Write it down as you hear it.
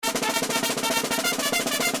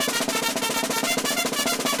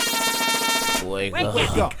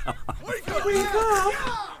Wake up. Wake up.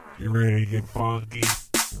 You ready to get funky?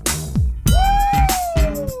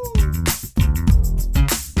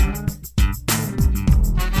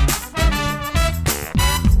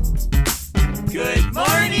 Good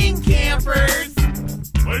morning, campers.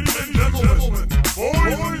 Ladies and gentlemen,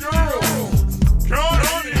 boys and girls,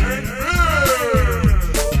 Connie and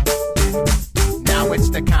Fish! Now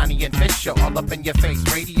it's the Connie and Fish show, all up in your face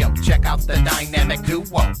radio. Check out the dynamic duo.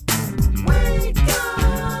 Wake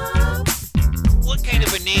up. What kind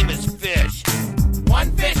of a name is Fish?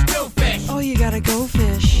 One fish, two fish. Oh, you gotta go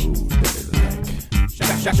fish.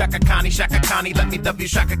 Shaka Connie, let me W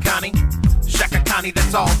Shaka Connie. Shaka Connie,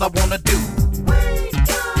 that's all I wanna do. Wake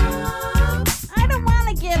up. I don't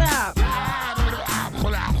wanna get up.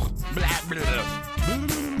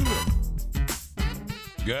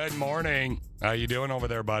 Good morning. How you doing over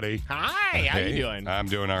there, buddy? Hi, how you doing? I'm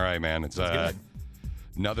doing all right, man. It's good.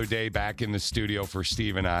 another day back in the studio for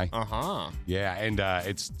Steve and I. Uh-huh. Yeah, and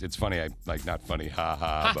it's funny. Not funny,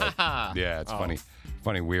 but yeah, it's funny,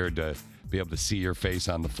 weird to be able to see your face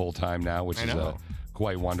on the full time now, which is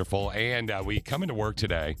quite wonderful. And we come into work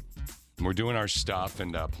today, and we're doing our stuff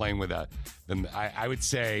and playing with I would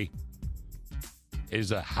say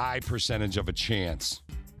is a high percentage of a chance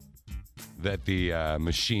that the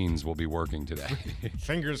machines will be working today.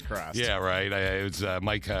 Fingers crossed. Yeah, right. It's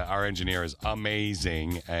Mike, our engineer, is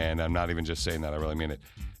amazing, and I'm not even just saying that. I really mean it.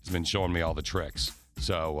 He's been showing me all the tricks.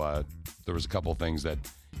 So there was a couple things that,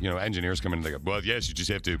 engineers come in and they go, well, yes, you just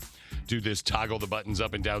have to do this, toggle the buttons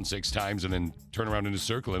up and down 6 times, and then turn around in a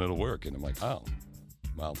circle, and it'll work. And I'm like, oh,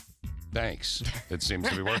 well, thanks. It seems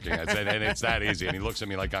to be working. And it's that easy. And he looks at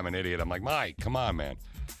me like I'm an idiot. I'm like, Mike, come on, man.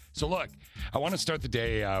 So look, I want to start the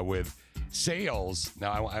day with sales.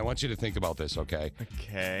 Now, I want you to think about this, okay?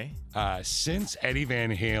 Okay. Since Eddie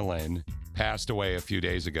Van Halen passed away a few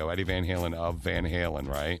days ago, Eddie Van Halen of Van Halen,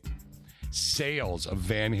 right? Sales of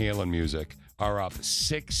Van Halen music are up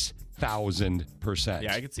 6,000%.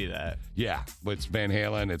 Yeah, I could see that. Yeah, it's Van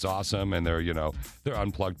Halen. It's awesome, and their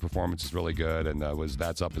unplugged performance is really good, and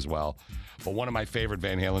that's up as well. But one of my favorite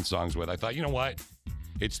Van Halen songs I thought, you know what?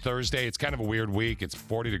 It's Thursday. It's kind of a weird week. It's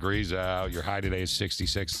 40 degrees out. Your high today is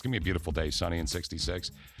 66. It's going to be a beautiful day, sunny and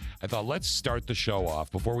 66. I thought, let's start the show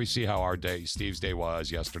off before we see how our day, Steve's day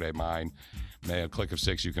was yesterday, mine. A click of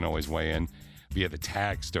 6, you can always weigh in via the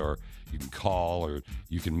text, or you can call, or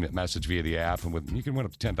you can message via the app, and you can win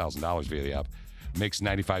up to $10,000 via the app. Mix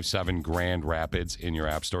 95.7 Grand Rapids in your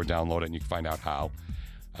app store. Download it, and you can find out how.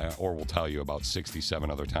 Or we'll tell you about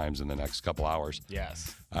 67 other times in the next couple hours.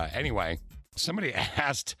 Yes. Anyway, somebody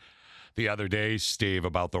asked the other day, Steve,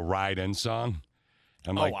 about the Ride-In song.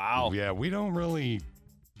 I'm like, wow. Yeah, we don't really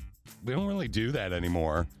do that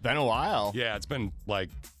anymore. Been a while. Yeah, it's been like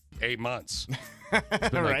 8 months. It's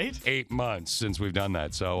been right? 8 months since we've done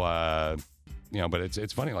that. So, but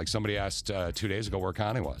it's funny. Like somebody asked 2 days ago where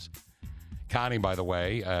Connie was. Connie, by the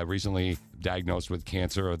way, recently diagnosed with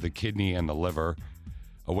cancer of the kidney and the liver,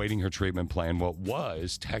 awaiting her treatment plan. Well,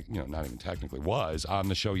 was not even technically was on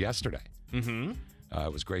the show yesterday. Mm-hmm.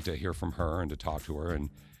 It was great to hear from her and to talk to her, and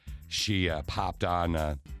she popped on,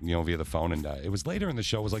 via the phone, and it was later in the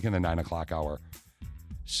show. It was like in the 9 o'clock hour.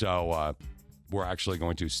 So we're actually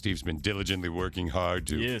going to. Steve's been diligently working hard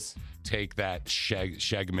to take that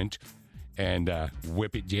segment and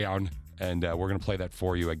whip it down, and we're going to play that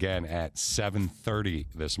for you again at 7:30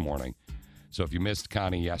 this morning. So if you missed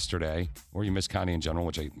Connie yesterday, or you missed Connie in general,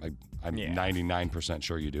 which I'm 99%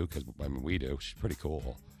 sure you do, because we do. She's pretty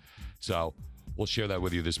cool. So we'll share that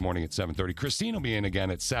with you this morning at 7:30. Christine will be in again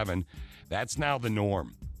at 7. That's now the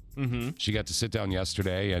norm. Mm-hmm. She got to sit down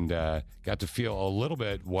yesterday and got to feel a little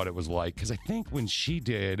bit what it was like. Because I think when she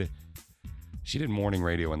did morning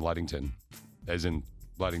radio in Ludington, as in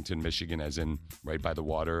Ludington, Michigan, as in right by the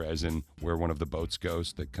water, as in where one of the boats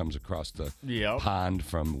goes that comes across the pond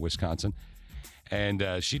from Wisconsin. And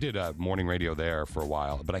she did morning radio there for a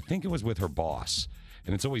while. But I think it was with her boss.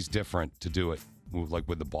 And it's always different to do it like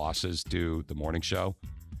with the bosses do the morning show,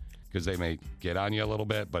 because they may get on you a little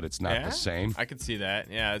bit, but it's not the same. I could see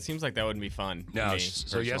that. Yeah, it seems like that wouldn't be fun. No, me, so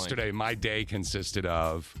personally. yesterday my day consisted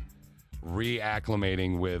of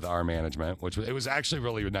reacclimating with our management, which it was actually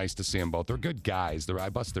really nice to see them both. They're good guys. I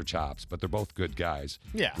bust their chops, but they're both good guys.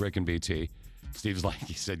 Yeah. Rick and BT. Steve's like,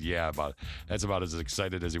 he said, that's about as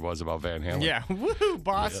excited as he was about Van Halen. Yeah, woohoo,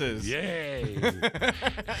 bosses. Yay.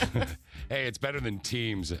 Hey, it's better than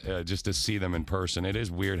Teams just to see them in person. It is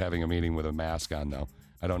weird having a meeting with a mask on, though.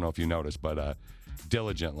 I don't know if you noticed, but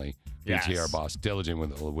diligently, BT, our boss, diligent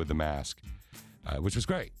with the mask, which was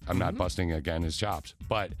great. I'm not busting, again, his chops.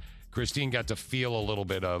 But Christine got to feel a little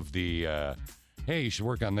bit of the hey, you should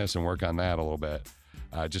work on this and work on that a little bit.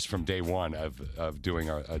 Just from day one of doing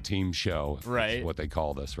a team show. Right. Is what they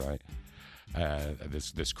call this, right?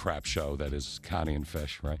 This crap show that is Connie and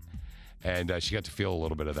Fish, right? And she got to feel a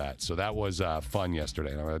little bit of that. So that was fun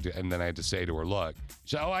yesterday. And then I had to say to her, look,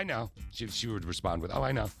 she said, oh, I know. She would respond with, oh,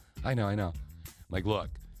 I know. Like, look,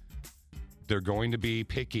 they're going to be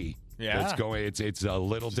picky. Yeah. It's a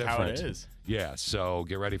little Just different. how it is. Yeah, so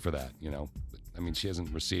get ready for that, I mean, she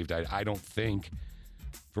hasn't received, I don't think,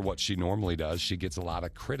 for what she normally does, she gets a lot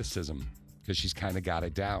of criticism because she's kind of got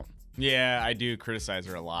it down. Yeah, I do criticize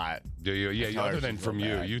her a lot. Do you? Yeah, tell her other than she's from real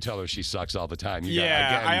you. bad. You tell her she sucks all the time.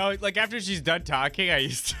 I always, like after she's done talking, I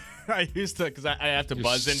used to because I have to You're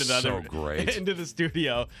buzz into the so other great. into the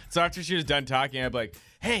studio. So after she was done talking, I'd be like,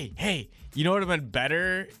 hey, you know what would have been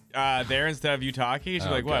better there instead of you talking? She's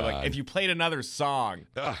like, what? God. Like if you played another song.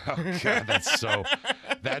 Oh God,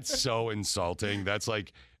 that's so insulting. That's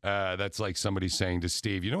like somebody saying to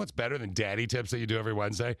Steve, you know what's better than daddy tips that you do every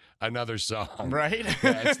Wednesday? Another song. Right?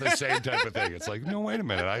 Yeah, it's the same type of thing. It's like, no, wait a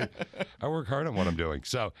minute. I work hard on what I'm doing.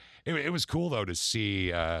 So it was cool though to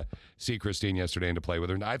see Christine yesterday and to play with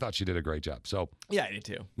her. And I thought she did a great job. So Yeah, I did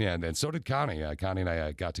too. yeah, and then so did Connie. Connie and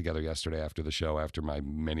I got together yesterday after the show, after my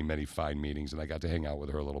many, many fine meetings, and I got to hang out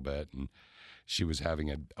with her a little bit. And she was having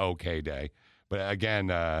an okay day. But again,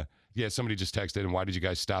 somebody just texted, and why did you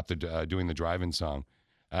guys stop doing the drive-in song?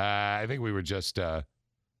 I think we were just. I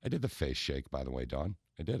did the face shake, by the way, Dawn.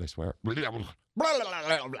 I did, I swear. Why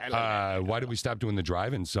did we stop doing the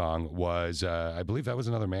drive-in song? Was I believe that was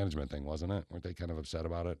another management thing, wasn't it? Weren't they kind of upset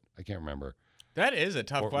about it? I can't remember. That is a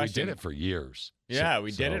tough question. We did it for years. Yeah,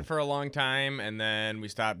 we did it for a long time, and then we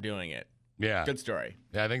stopped doing it. Yeah. Good story.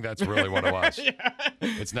 Yeah, I think that's really what it was.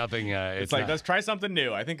 It's nothing. It's like, let's try something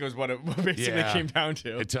new. I think it was what it basically came down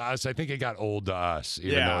to. To us, I think it got old to us,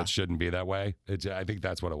 even though it shouldn't be that way. I think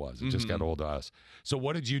that's what it was. It just got old to us. So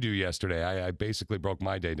what did you do yesterday? I basically broke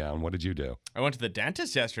my day down. What did you do? I went to the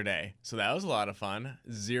dentist yesterday, so that was a lot of fun.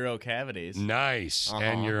 0 cavities. Nice.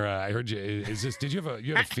 And you're, I heard you, did you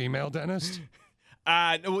have a female dentist?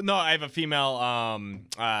 No, I have a female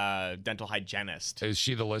dental hygienist. Is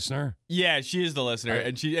she the listener? Yeah, she is the listener,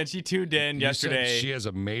 and she tuned in You yesterday. said she has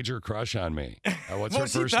a major crush on me. What's her Well,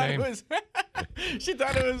 first name? She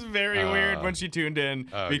thought it was very weird when she tuned in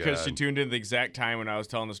because she God. tuned in the exact time when I was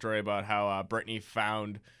telling the story about how Brittany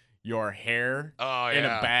found your hair in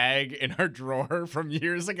a bag in our drawer from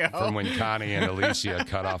years ago. From when Connie and Alicia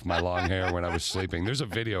cut off my long hair when I was sleeping. There's a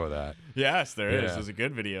video of that. Yes, there is. Yeah. There's a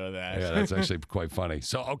good video of that. Yeah, that's actually quite funny.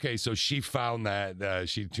 So so she found that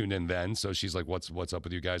she tuned in then. So she's like, "What's up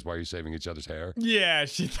with you guys? Why are you saving each other's hair?" Yeah,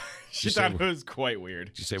 she She thought said- it was quite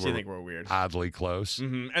weird. She said She think we're weird. oddly close.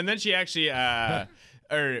 And then she actually,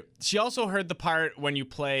 she also heard the part when you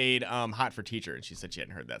played "Hot for Teacher," and she said she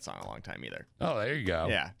hadn't heard that song in a long time either. Oh, there you go.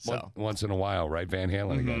 Yeah, so. Once in a while, right? Van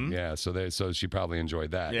Halen again. Yeah. So she probably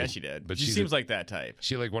enjoyed that. Yeah, she did. But she she's seems like that type.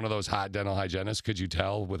 she like one of those hot dental hygienists. Could you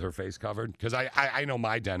tell with her face covered? Because I know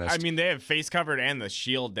my dentist. I mean, they have face covered and the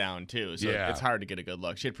shield down too, so Yeah. it's hard to get a good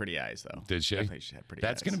look. She had pretty eyes though. Did she? Definitely she had pretty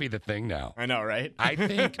That's eyes. going to be the thing now. I know, right? I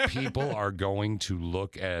think people are going to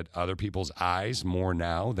look at other people's eyes more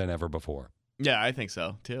now than ever before. Yeah, I think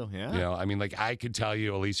so too. Yeah. You know, I mean, like I could tell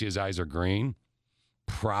you Alicia's eyes are green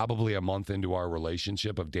probably a month into our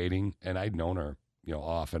relationship of dating, and I'd known her,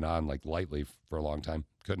 off and on, like lightly for a long time.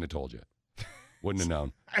 Couldn't have told you. Wouldn't have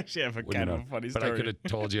known. I actually have a Wouldn't kind have of a known. funny But story. I could have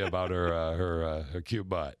told you about her cute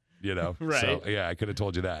butt, Right. So, yeah, I could have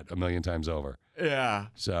told you that a million times over. Yeah.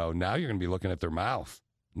 So now you're going to be looking at their mouth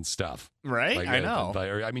and stuff. Right? Like, I know.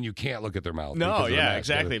 I mean, you can't look at their mouth. No, because of the yeah, mask.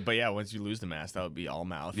 exactly. But yeah, once you lose the mask, that would be all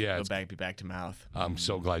mouth. Yeah, It'll be back to mouth. I'm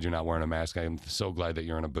so glad you're not wearing a mask. I'm so glad that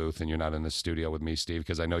you're in a booth and you're not in the studio with me, Steve,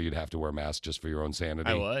 because I know you'd have to wear a mask just for your own sanity.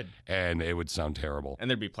 I would. And it would sound terrible. And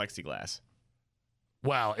there'd be plexiglass.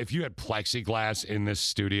 Wow, if you had plexiglass in this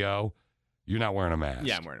studio, you're not wearing a mask.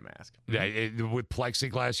 Yeah, I'm wearing a mask. Yeah, with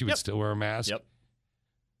plexiglass, you would Yep. still wear a mask? Yep.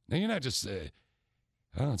 Now, you're not just...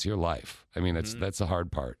 it's your life. I mean, that's the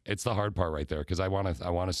hard part. It's the hard part right there because I want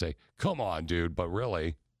to say, come on, dude, but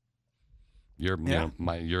really, your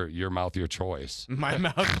mouth, your choice. My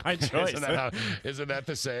mouth, my choice. Isn't that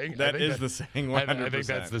the saying? That is the saying. 100%. I think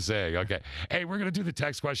that's the saying. Okay. Hey, we're going to do the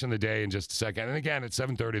text question of the day in just a second. And again, at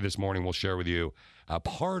 7:30 this morning, we'll share with you a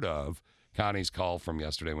part of Connie's call from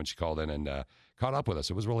yesterday when she called in and caught up with us.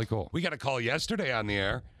 It was really cool. We got a call yesterday on the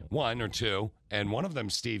air, one or two, and one of them,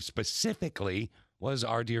 Steve, specifically was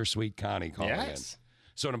our dear sweet Connie calling in.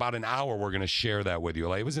 So in about an hour, we're going to share that with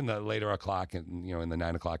you. It was in the later o'clock, in the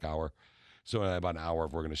 9 o'clock hour. So in about an hour,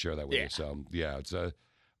 we're going to share that with you. So yeah,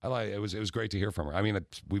 it was great to hear from her. I mean,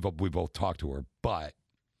 we both talked to her, but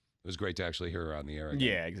It was great to actually hear her on the air again.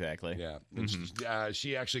 Yeah, exactly. Yeah. And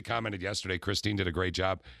she actually commented yesterday. Christine did a great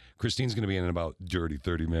job. Christine's going to be in about dirty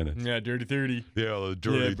 30 minutes. Yeah, dirty 30. Yeah, the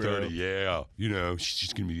dirty Yeah, bro. 30. Yeah. You know,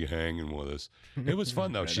 she's going to be hanging with us. It was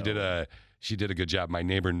fun, though. She did a good job. My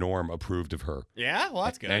neighbor Norm approved of her. Yeah, well,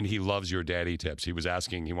 that's good. And he loves your daddy tips. He was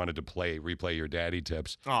asking, he wanted to replay your daddy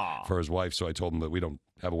tips Aw. for his wife. So I told him that we don't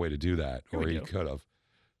have a way to do that, Yeah, or we he do. could have.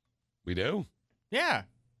 We do? Yeah,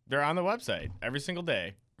 they're on the website every single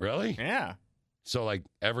day. Really? Yeah, So, like,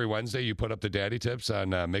 every Wednesday you put up the daddy tips on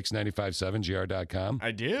mix957gr.com?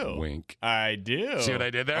 I do. Wink. I do. See what I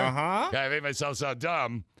did there? Uh-huh. Yeah, I made myself sound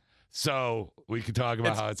dumb. So we could talk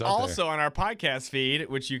about how it's up also on our podcast feed,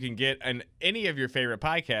 which you can get on any of your favorite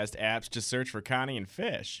podcast apps. Just search for Connie and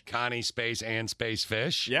Fish. there. Connie Space and Space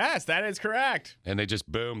Fish. Yes, that is correct. And they just,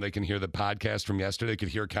 boom, they can hear the podcast from yesterday. They could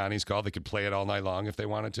hear Connie's call. They could play it all night long if they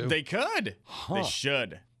wanted to. They could. Huh. They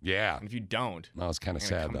should. Yeah. And if you don't, Well, it's kind I'm of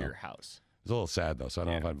gonna sad, come though. to your house. It's a little sad, though, so I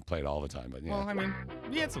don't know if I'd play it all the time. But yeah. Well, I mean,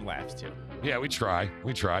 we had some laughs too. Yeah, we try.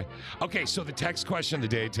 We try. Okay, so the text question of the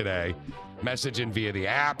day today, message in via the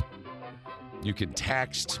app. You can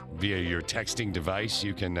text via your texting device.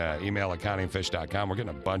 You can email at connieandfish.com. We're getting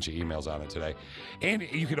a bunch of emails on it today. And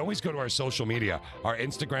you can always go to our social media, our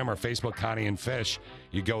Instagram, our Facebook, Connie and Fish.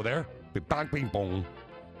 You go there, bang, bing, boom.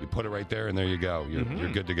 You put it right there, and there you go.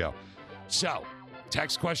 You're good to go. So,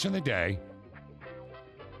 text question of the day.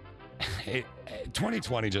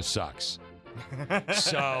 2020 just sucks.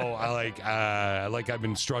 So I've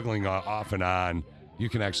been struggling off and on. You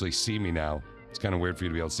can actually see me now. It's kind of weird for you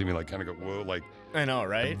to be able to see me, like, kind of go, whoa, like. I know,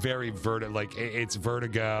 right? Very it's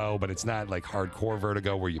vertigo, but it's not like hardcore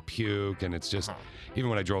vertigo where you puke, and it's just, even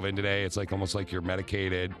when I drove in today, it's like almost like you're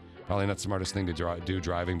medicated. Probably not the smartest thing to do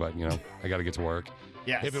driving, but you know, I got to get to work.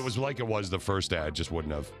 Yes. If it was like it was the first day, I just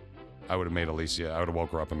wouldn't have. I would have made Alicia. I would have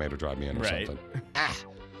woke her up and made her drive me in or Right. something.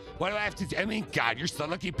 Why do I have to? I mean, God, you're so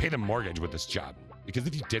lucky you paid a mortgage with this job. Because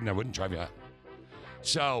if you didn't, I wouldn't drive you out.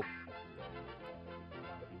 So,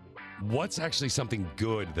 what's actually something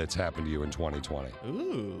good that's happened to you in 2020?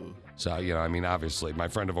 Ooh. So, you know, I mean, obviously, my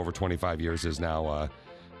friend of over 25 years is now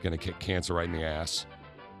going to kick cancer right in the ass.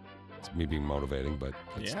 It's me being motivating, but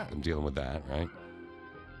Yeah. I'm dealing with that, right?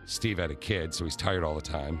 Steve had a kid, so he's tired all the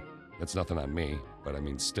time. That's nothing on me, but I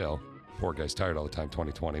mean, still, poor guy's tired all the time,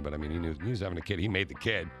 2020, but I mean, he was having a kid. He made the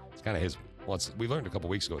kid. It's kind of his, we learned a couple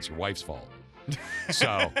weeks ago, it's your wife's fault. So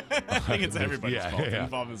I think it's everybody's fault yeah.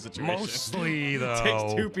 involved in the situation. Mostly, though. It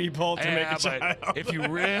takes two people to make a but child. if you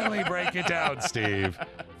really break it down, Steve,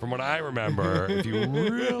 from what I remember, if you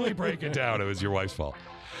really break it down, it was your wife's fault.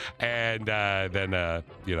 And then,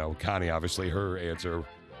 you know, Connie, obviously, her answer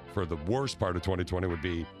for the worst part of 2020 would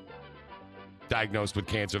be diagnosed with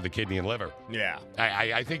cancer of the kidney and liver. Yeah.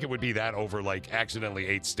 I think it would be that over, like, accidentally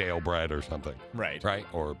ate stale bread or something. Right. Right?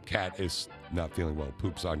 Or cat is not feeling well,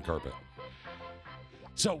 poops on carpet.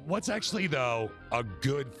 So what's actually, though, a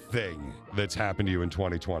good thing that's happened to you in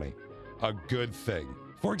 2020? A good thing.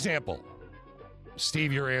 For example,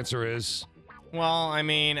 Steve, your answer is? Well, I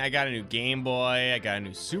mean, I got a new Game Boy. I got a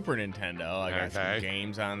new Super Nintendo. I got some Okay.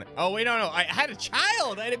 games on there. Oh, wait, no. I had a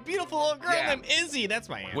child. I had a beautiful little girl Yeah. named Izzy. That's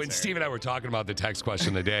my answer. When Steve and I were talking about the text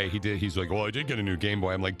question of the day, he's like, well, I did get a new Game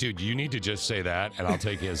Boy. I'm like, dude, you need to just say that, and I'll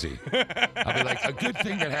take Izzy. I'll be like, a good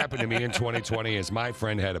thing that happened to me in 2020 is my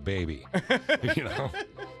friend had a baby. You know?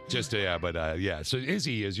 Just, yeah, but yeah. So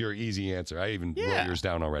Izzy is your easy answer. I even wrote yours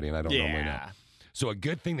down already, and I don't normally know. Yeah. So a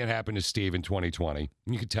good thing that happened to Steve in 2020,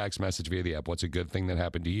 you can text message via the app, what's a good thing that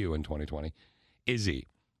happened to you in 2020? Izzy.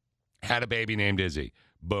 Had a baby named Izzy.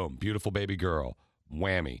 Boom. Beautiful baby girl.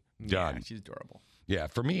 Whammy. Done. Yeah, she's adorable. Yeah,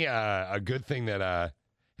 for me, a good thing that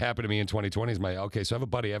happened to me in 2020 is so I have a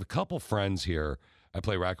buddy, I have a couple friends here I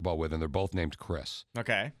play racquetball with, and they're both named Chris.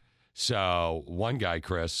 Okay. So one guy,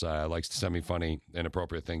 Chris, likes to send me funny,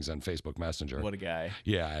 inappropriate things on Facebook Messenger. What a guy.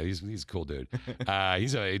 Yeah, he's a cool dude.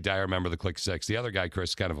 He's a dire member of the Click 6. The other guy,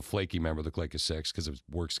 Chris, is kind of a flaky member of the Click 6 because of his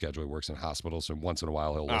work schedule. He works in hospitals, so once in a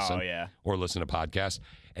while he'll listen. Oh, yeah. Or listen to podcasts.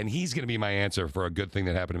 And he's going to be my answer for a good thing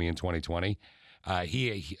that happened to me in 2020.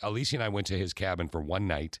 Alicia and I went to his cabin for one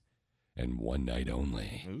night, and one night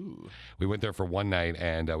only. Ooh. We went there for one night,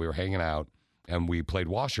 and we were hanging out, and we played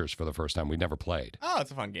washers for the first time. We'd never played. Oh,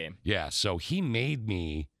 it's a fun game. Yeah, so he made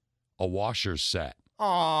me a washers set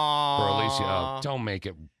Aww. for Alicia. Oh, don't make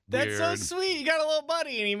it weird. That's so sweet. You got a little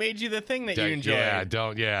buddy, and he made you the thing that you enjoy.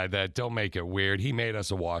 Don't make it weird. He made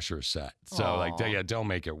us a washer set. So Aw. don't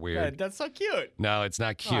make it weird. That's so cute. No, it's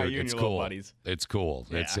not cute. Aw, you and it's your cool. little buddies. It's cool.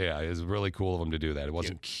 Yeah. It's really cool of him to do that. It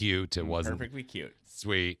wasn't cute. It wasn't Perfectly cute.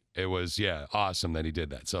 sweet. It was, awesome that he did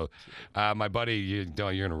that. So, my buddy, you're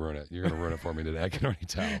going to ruin it. You're going to ruin it for me today. I can already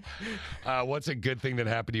tell. What's a good thing that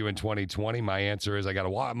happened to you in 2020? My answer is I got to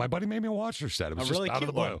watch. My buddy made me a watcher set. It was A just really out of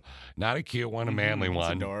the cute blue. one. Not a cute one, a manly It's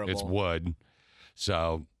one. adorable. It's wood.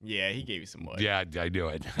 So, Yeah, he gave you some wood. yeah, I do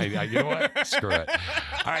it. You know what? Screw it.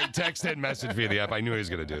 All right, text and message via the app. I knew he was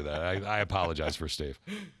going to do that. I apologize for Steve.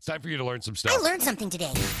 It's time for you to learn some stuff. I learned something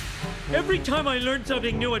today. Every time I learn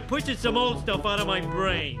something new, it pushes some old stuff out of my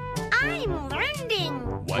brain. I'm learning.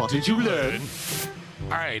 What did you learn? All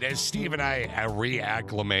right, as Steve and I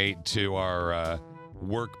reacclimate to our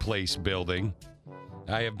workplace building,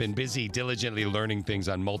 I have been busy diligently learning things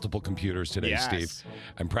on multiple computers today, Yes. Steve.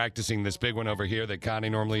 I'm practicing this big one over here that Connie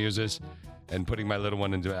normally uses and putting my little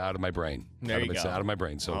one out of my brain. There you go. Out of my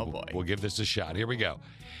brain. So Oh, boy. we'll give this a shot. Here we go.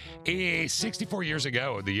 64 years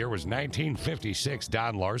ago, the year was 1956,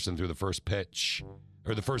 Don Larson threw the first pitch,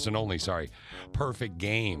 or the first and only, perfect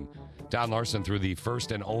game. Don Larson threw the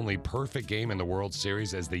first and only perfect game in the World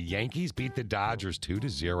Series as the Yankees beat the Dodgers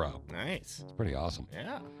 2-0. Nice. It's pretty awesome.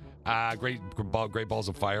 Yeah. Great Balls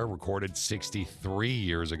of Fire recorded 63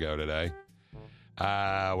 years ago today.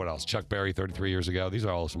 What else? Chuck Berry, 33 years ago. These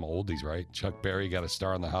are all some oldies, right? Chuck Berry got a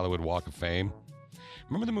star on the Hollywood Walk of Fame.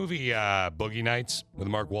 Remember the movie Boogie Nights with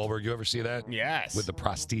Mark Wahlberg? You ever see that? Yes. With the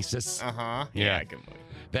prosthesis? Uh-huh. Yeah. Good movie.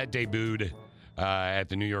 That debuted at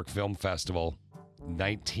the New York Film Festival,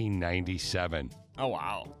 1997. Oh,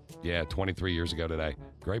 wow. Yeah, 23 years ago today.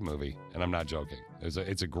 Great movie, and I'm not joking.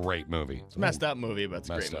 It's a great movie. It's a messed up movie, but it's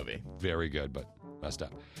a Messed great up. movie. Very good, but messed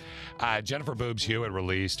up. Jennifer Boobs Hewitt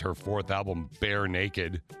released her fourth album, Bare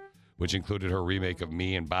Naked, which included her remake of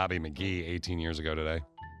Me and Bobby McGee 18 years ago today.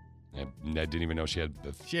 I didn't even know she had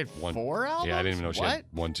She had one. 4 albums? Yeah, I didn't even know she had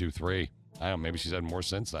What? 1, 2, 3. I don't know. Maybe she's had more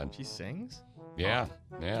since then. She sings? Yeah,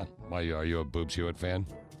 yeah. Why are you a Boobs Hewitt fan?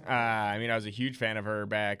 I mean, I was a huge fan of her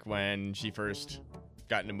back when she first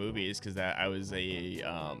got into movies because I was a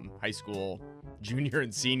high school junior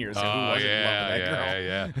and senior, so who wasn't in love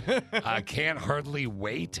with that girl? yeah. Can't Hardly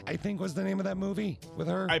Wait, I think was the name of that movie with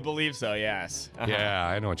her. I believe so, yes. Uh-huh. Yeah,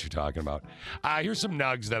 I know what you're talking about. Here's some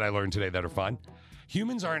nugs that I learned today that are fun.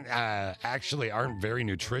 Humans aren't very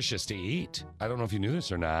nutritious to eat. I don't know if you knew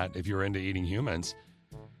this or not, if you're into eating humans.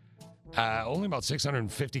 Only about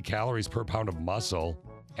 650 calories per pound of muscle.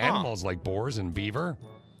 Animals like boars and beaver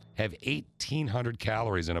have 1,800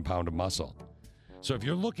 calories in a pound of muscle. So if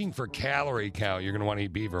you're looking for calorie count, you're going to want to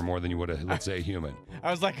eat beaver more than you would, let's say, a human.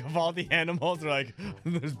 I was like, of all the animals, they're like,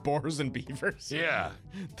 there's boars and beavers. Yeah.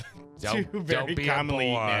 Two very be a commonly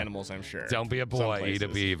eaten boy. animals, I'm sure. Don't be a Some boy, eat a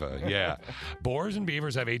places. beaver. Yeah. Boars and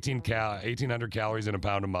beavers have 1,800 calories in a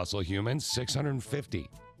pound of muscle. Humans, 650.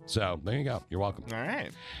 So there you go. You're welcome. All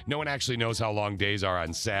right. No one actually knows how long days are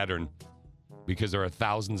on Saturn because there are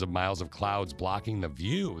thousands of miles of clouds blocking the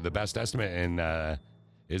view. The best estimate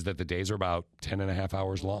is that the days are about 10 and a half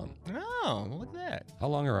hours long. Oh, well, look at that. How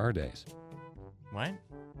long are our days? What?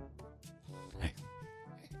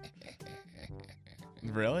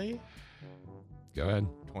 Really? Go ahead.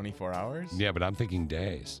 24 hours? Yeah, but I'm thinking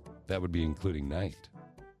days. That would be including night.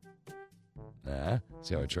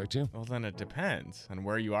 See how I tricked you? Well, then it depends on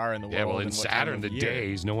where you are in the world. Yeah, well, in and what time Saturn, of the year.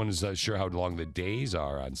 days, no one is sure how long the days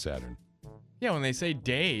are on Saturn. Yeah, when they say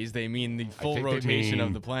days, they mean the full think they rotation of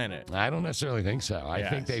mean- the planet. I don't necessarily think so. I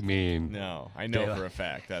think Yes. they mean. No, I know Daylight. for a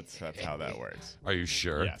fact that's how that works. Are you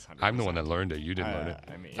sure? Yes, I'm the one that learned it. You didn't learn it.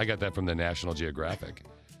 I mean- I got that from the National Geographic.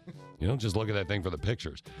 You don't just look at that thing for the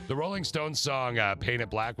pictures. The Rolling Stones song Paint It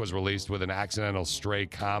Black was released with an accidental stray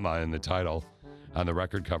comma in the title on the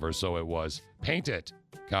record cover, so it was Paint It,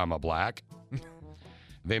 comma, Black.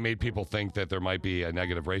 They made people think that there might be a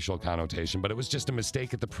negative racial connotation, but it was just a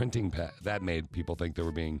mistake at the printing press. That made people think they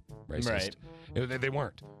were being racist. Right. They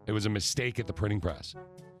weren't. It was a mistake at the printing press.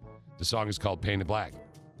 The song is called Paint It Black.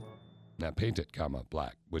 Now, paint it, comma,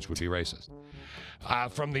 black, which would be racist.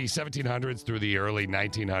 From the 1700s through the early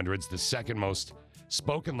 1900s, the second most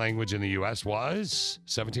spoken language in the U.S. was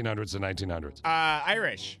 1700s to 1900s.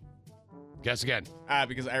 Irish. Guess again.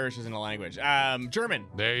 Because Irish isn't a language. German.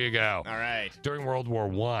 There you go. All right. During World War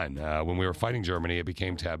I, when we were fighting Germany, it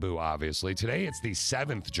became taboo, obviously. Today, it's the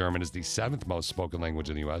seventh. German is the seventh most spoken language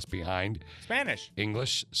in the U.S., behind Spanish.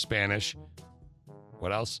 English, Spanish.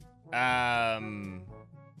 What else? I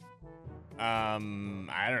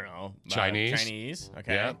don't know. Chinese. Chinese.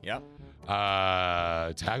 Okay. Yeah.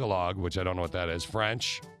 Yep. Tagalog, which I don't know what that is,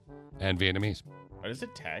 French, and Vietnamese. What is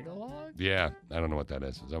it? Tagalog? Yeah, I don't know what that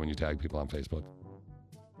is. Is that when you tag people on Facebook?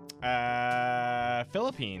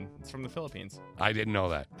 Philippine. It's from the Philippines. I didn't know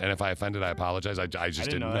that, and if I offended, I apologize. I just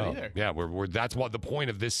didn't know that either. Yeah, that's what the point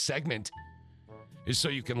of this segment is, so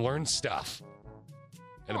you can learn stuff.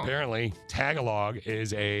 And apparently, Tagalog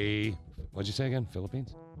is what'd you say again?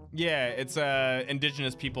 Philippines? Yeah, it's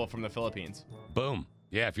indigenous people from the Philippines. Boom.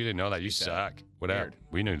 Yeah, if you didn't know that, you suck. Whatever. Weird.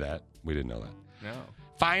 We knew that. We didn't know that. No.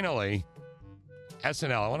 Finally,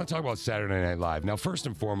 SNL. I want to talk about Saturday Night Live. Now, first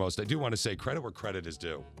and foremost, I do want to say credit where credit is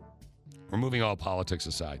due. We're moving all politics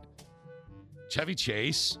aside. Chevy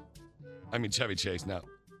Chase, no.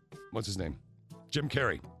 What's his name? Jim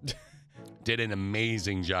Carrey. Did an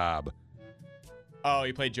amazing job. Oh,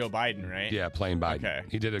 he played Joe Biden, right? Yeah, playing Biden. Okay.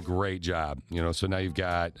 He did a great job. So now you've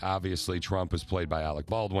got, obviously, Trump is played by Alec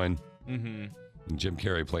Baldwin. Mm-hmm. And Jim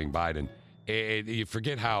Carrey playing Biden. You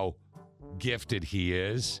forget how gifted he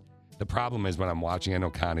is. The problem is when I'm watching, I know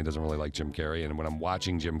Connie doesn't really like Jim Carrey, and when I'm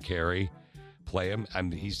watching Jim Carrey play him,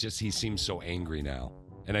 he seems so angry now.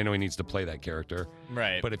 And I know he needs to play that character.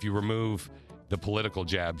 Right. But if you remove the political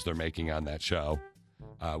jabs they're making on that show,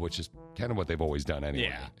 which is kind of what they've always done anyway.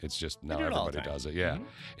 Yeah. It's just now They do it all the everybody time. does it. Yeah. Mhm.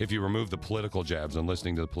 If you remove the political jabs and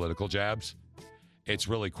listening to the political jabs, it's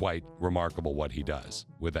really quite remarkable what he does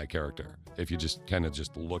with that character. If you just kind of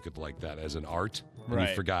just look at like that as an art, and Right.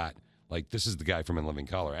 you forgot, like, this is the guy from In Living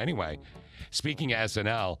Color. Anyway, speaking of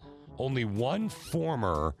SNL, only one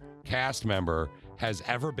former cast member has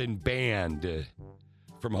ever been banned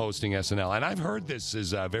from hosting SNL. And I've heard this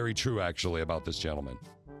is very true, actually, about this gentleman.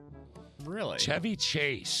 Really? Chevy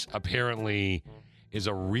Chase apparently is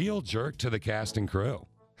a real jerk to the cast and crew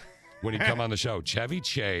when he come on the show. Chevy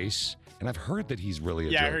Chase, and I've heard that he's really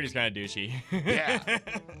a jerk. Yeah, I heard he's kind of douchey. Yeah.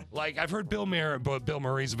 Like, I've heard Bill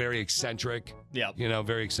Murray's very eccentric. Yep.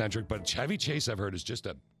 Very eccentric. But Chevy Chase, I've heard, is just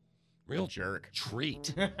a real jerk.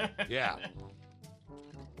 Treat. Yeah.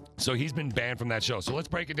 So he's been banned from that show. So let's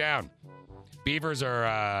break it down. Beavers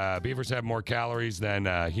have more calories than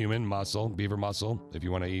human muscle, beaver muscle. If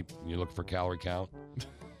you want to eat, you look for calorie count.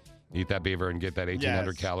 Eat that beaver and get that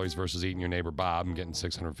 1,800 Yes. calories versus eating your neighbor Bob and getting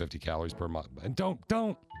 650 calories per month. And don't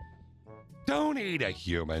eat a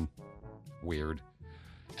human. Weird.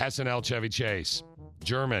 SNL Chevy Chase.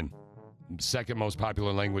 German. Second most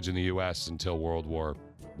popular language in the U.S. until World War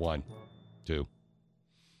I, II.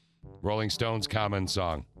 Rolling Stones common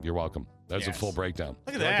song. You're welcome. That's a Yes. full breakdown.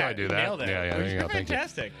 Look at Like that. how I do You that. nailed it. Yeah, there you go. Thank you.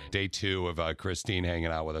 Fantastic. Day 2 of Christine hanging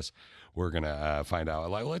out with us. We're gonna find out.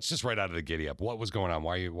 Let's just right out of the giddy up. What was going on?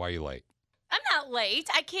 Why are you late? I'm not late.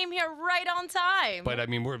 I came here right on time. But I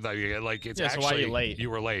mean, we're like it's Yeah, so actually why are you late? You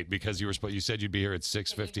were late because you said you'd be here at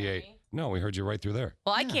 6:58. No, we heard you right through there.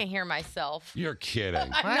 Well, I can't hear myself. You're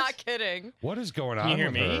kidding. I'm not kidding. What is going on Can you hear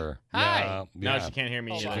with me? her? Hi. No, she can't hear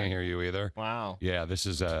me She either. can't hear you either. Wow. Yeah, this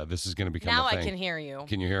is going to become Now a I thing. can hear you.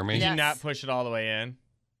 Can you hear me? Did you Yes. not push it all the way in?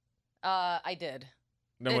 I did.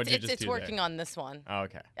 No, what'd you just It's do working there? on this one. Oh,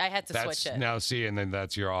 okay. I had to That's switch it. now see, and then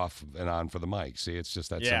that's your off and on for the mic. See, it's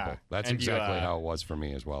just that Yeah. simple. That's And you, exactly how it was for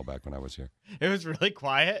me as well back when I was here. It was really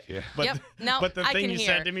quiet. Yeah. But Yep. No, but the I thing can you hear.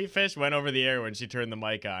 said to me, Fish, went over the air when she turned the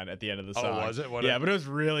mic on at the end of the Oh, song. was it? What Yeah, but it was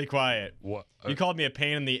really quiet. What? You called me a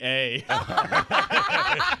pain in the A.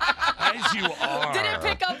 As you are. Did it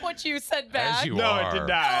pick up what you said back? As you No, are. it did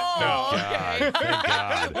not. Oh, No. okay. God, thank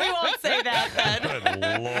God. We won't say that then.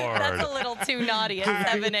 Good Lord. That's a little too naughty at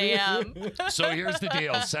 7 a.m. So here's the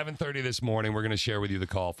deal. 7:30 this morning, we're going to share with you the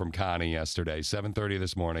call from Connie yesterday. 7:30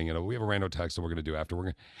 this morning. We have a rando text that we're going to do after.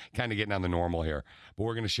 We're kind of getting on the normal here. But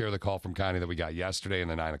we're going to share the call from Connie that we got yesterday in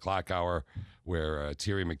the 9 o'clock hour where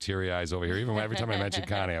Teary McTeary Eyes over here. Even every time I mentioned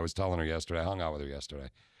Connie, I was telling her yesterday. I hung out with her yesterday.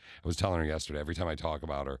 I was telling her yesterday, every time I talk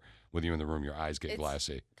about her with you in the room, your eyes get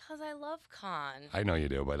glassy. Because I love Con. I know you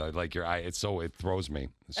do, but I like your eye. It throws me.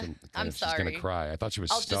 I'm She's sorry. going to cry. I thought she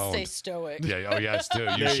was I'll stoned. just say stoic. Yeah. Oh, yes, too.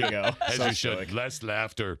 You There should. you go. As So you should. stoic. Less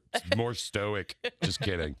laughter, more stoic. Just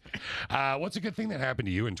kidding. What's a good thing that happened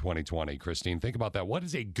to you in 2020, Christine? Think about that. What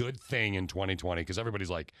is a good thing in 2020? Because everybody's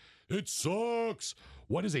like, it sucks.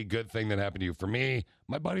 What is a good thing that happened to you? For me,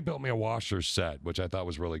 my buddy built me a washer set, which I thought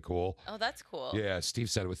was really cool. Oh, that's cool. Yeah, Steve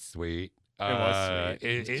said it was sweet. It was sweet.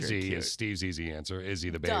 It was very Izzy cute. is Steve's easy answer. Izzy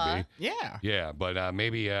the baby. Duh. Yeah. Yeah, but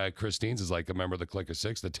maybe Christine's is like a member of the Click of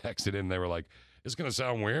Six that texted in. They were like, it's going to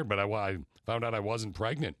sound weird, but I found out I wasn't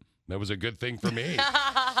pregnant. That was a good thing for me.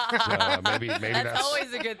 So, maybe that's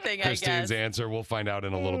always a good thing, I Christine's guess. answer. We'll find out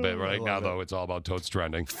in a little bit. Right now, though, it's all about Totes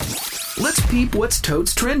Trending. Let's peep what's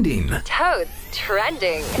totes trending Toads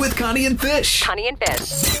trending. with Connie and Fish. Connie and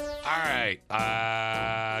Fish. All right,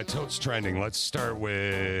 Totes Trending. Let's start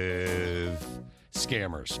with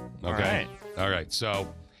scammers. Okay. All right.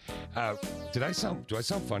 So, do I sound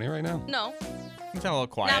funny right now? No, You sound a little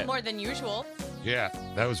quiet. not more than usual. Yeah,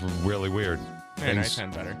 that was really weird. Yeah, nice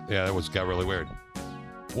and better. Yeah, got really weird.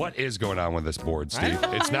 What is going on with this board, Steve?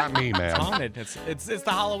 It's not me, man. It's haunted. It's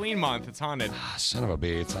the Halloween month. It's haunted. Son of a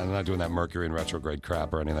bitch. I'm not doing that Mercury in retrograde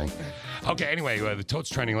crap or anything. Okay, anyway, the Totes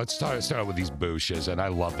Trending. Let's start out with these booshes. And I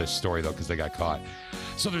love this story, though, because they got caught.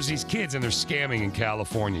 So there's these kids, and they're scamming in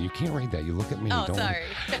California. You can't read that. You look at me. Oh, sorry.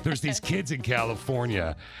 There's these kids in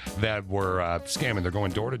California that were scamming. They're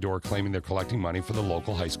going door to door claiming they're collecting money for the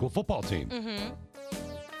local high school football team. Mm-hmm.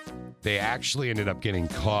 They actually ended up getting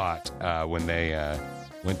caught when they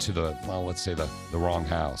went to the wrong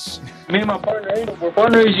house. Me and my partner, we're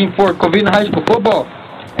fundraising for Covina High School football,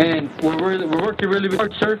 and we're working really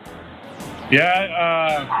hard, sir.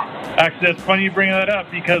 Yeah, actually, that's funny you bring that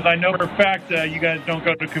up because I know for a fact you guys don't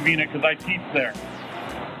go to Covina because I teach there.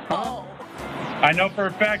 Oh. I know for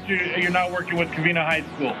a fact you're not working with Covina High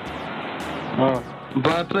School.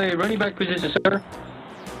 But I play running back position, sir.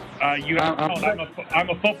 I'm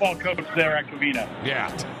a football coach there at Covina.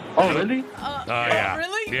 Yeah. Oh, really? Yeah.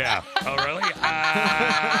 Really? Yeah. Oh, really?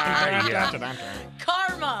 Yeah.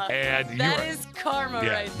 Karma. And that is karma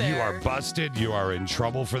right there. You are busted. You are in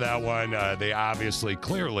trouble for that one. They obviously,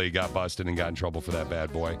 clearly got busted and got in trouble for that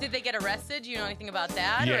bad boy. Did they get arrested? Do you know anything about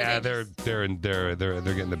that? Yeah, or they're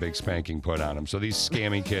getting the big spanking put on them. So these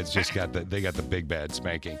scamming kids just got the big bad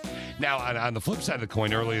spanking. Now on the flip side of the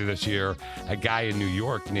coin, earlier this year, a guy in New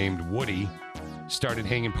York named Woody started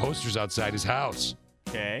hanging posters outside his house.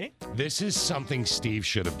 Okay. This is something Steve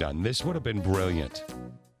should have done. This would have been brilliant.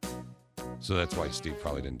 So that's why Steve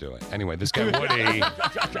probably didn't do it. Anyway, this guy Woody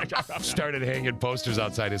started hanging posters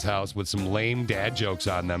outside his house with some lame dad jokes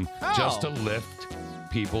on them just to lift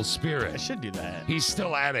people's spirit. I should do that. He's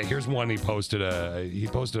still at it. Here's one he posted a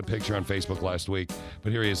picture on Facebook last week,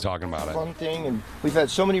 but here he is talking about it. Fun thing, and we've had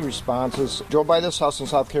so many responses. Drove by this house in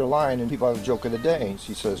South Carolina, and people have a joke of the day.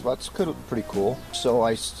 She says, well, that's pretty cool. So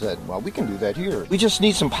I said, well, we can do that here. We just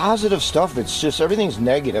need some positive stuff. It's just everything's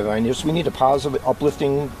negative. We need a positive,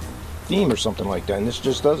 uplifting theme or something like that, and this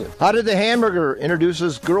just does it. How did the hamburger introduce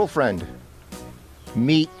his girlfriend?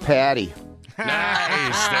 Meat Patty.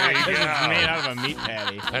 Nice. There you go. It's made out of a meat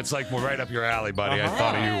patty. That's like right up your alley, buddy. I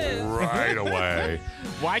thought of you right away.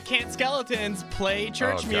 Why can't skeletons play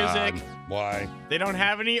church music? Why? They don't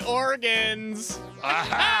have any organs.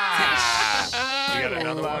 Aha! You got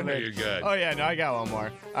another one? Or you good? Oh, yeah. No, I got one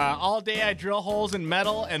more. All day I drill holes in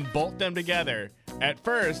metal and bolt them together. At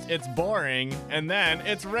first, it's boring, and then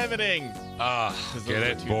it's riveting. Get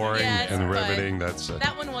it? Boring and riveting. That's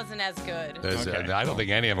that one wasn't as good. I don't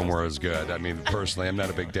think any of them were as good. I mean, personally, I'm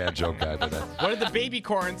not a big dad joke guy, but what did the baby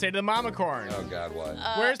corn say to the mama corn? Oh, God, what?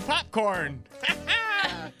 Where's popcorn?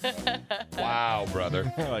 Wow,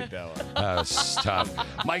 brother. I like that one. That's tough.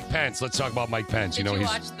 Mike Pence. Let's talk about Mike Pence. Did you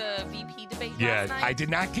watch the VP debate last night? I did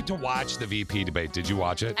not get to watch the VP debate. Did you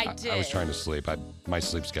watch it? I did. I was trying to sleep. My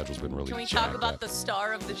sleep schedule's been really Can we jacked talk about up. the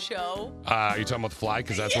star of the show? Are you talking about The Fly?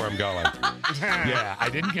 Because that's where I'm going. Yeah, I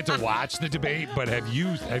didn't get to watch the debate, but have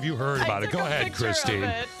you heard about it? Go ahead,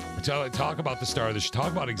 Christine. Talk about the star of the show.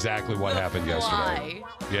 Talk about exactly what happened yesterday.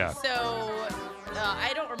 Yeah. So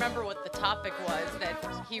I don't remember what the topic was that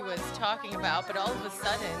he was talking about, but all of a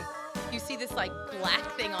sudden you see this like black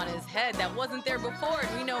thing on his head that wasn't there before,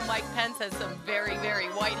 and we know Mike Pence has some very, very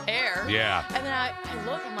white hair. Yeah. And then I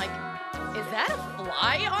look, I'm like, is that a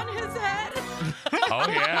fly on his head? Oh,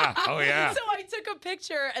 yeah. Oh, yeah. So I took a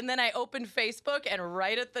picture, and then I opened Facebook, and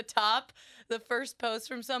right at the top, the first post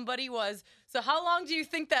from somebody was, so how long do you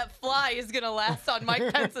think that fly is going to last on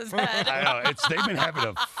Mike Pence's head? I know. They've been having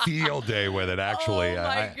a field day with it, actually. Oh,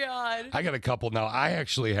 my God. I got a couple. Now, I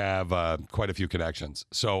actually have quite a few connections.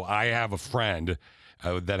 So I have a friend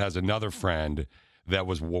that has another friend that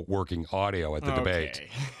was working audio at the debate.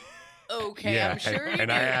 Okay, yeah, I'm sure you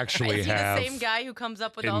and I actually Is he have the same guy who comes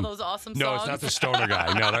up with all those awesome songs? No, it's not the stoner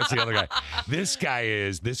guy. No, that's the other guy. This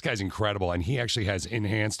guy's incredible, and he actually has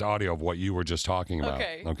enhanced audio of what you were just talking about.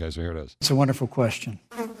 Okay, so here it is. It's a wonderful question.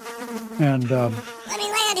 And Let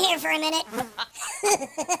me land here for a minute.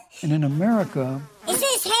 and in America, Is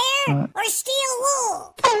this hair or steel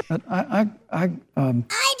wool? I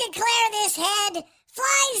declare this head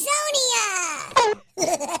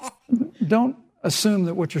Flyzonia. don't assume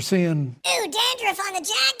that what you're seeing. Ooh, dandruff on the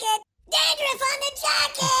jacket. Dandruff on the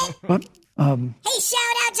jacket. But Hey,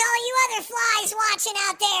 shout out to all you other flies watching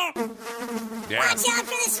out there. Yeah. Watch out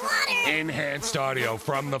for the swatter. Enhanced audio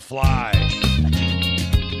from The Fly.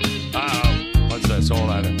 Uh-oh. What's this? Hold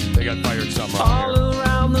on. They got fired somewhere. All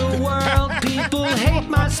around the world, people hate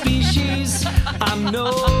my species. I'm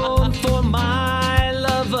known for my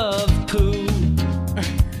love of poo.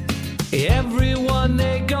 Everyone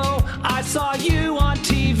they go, I saw you on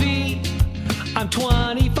TV. I'm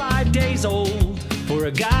 25 days old. For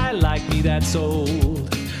a guy like me, that's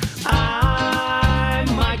old.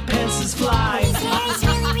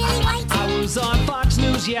 was on Fox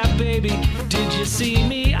News, yeah, baby. Did you see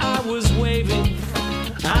me? I was waving.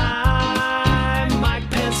 I'm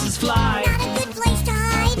Mike Pence's fly. Not a good place to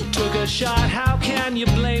hide. Took a shot, how can you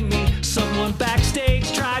blame me? Someone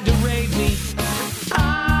backstage tried to raid me.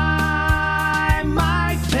 I'm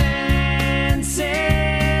Mike Pence's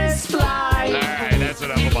fly. All right, that's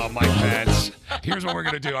enough about Mike Pence. Here's what we're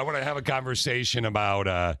going to do. I want to have a conversation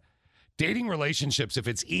about dating relationships, if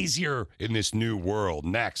it's easier in this new world.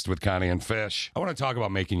 Next with Connie and Fish. I want to talk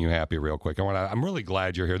about making you happy real quick. I'm really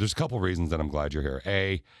glad you're here. There's a couple reasons that I'm glad you're here.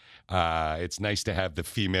 A, it's nice to have the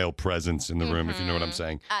female presence in the room, if you know what I'm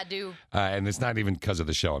saying. I do. And it's not even because of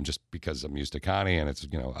the show. I'm just because I'm used to Connie, and it's,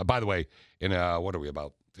 by the way, in what are we,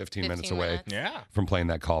 about 15 minutes away from playing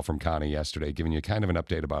that call from Connie yesterday, giving you kind of an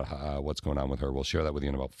update about what's going on with her. We'll share that with you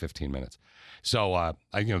in about 15 minutes. So,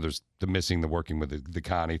 there's the working with the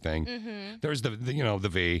Connie thing. Mm-hmm. There's the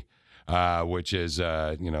V, which is,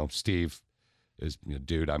 Steve is,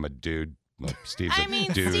 dude, I'm a dude. Well, Steve's a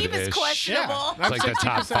dude-ish. Steve is questionable. It's like the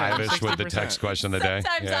top 5-ish with the text question of the day.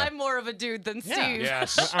 Sometimes I'm more of a dude than Steve.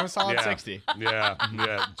 Yes. I'm a solid 60. Yeah. Did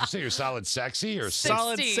you say you're solid sexy or 60?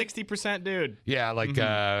 Solid 60% dude. Yeah, like,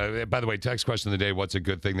 by the way, text question of the day, what's a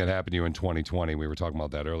good thing that happened to you in 2020? We were talking about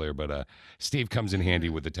that earlier, but Steve comes in handy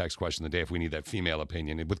with the text question of the day if we need that female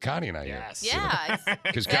opinion. With Connie and I here. Yes. Yeah.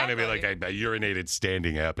 Because Connie will be like, I urinated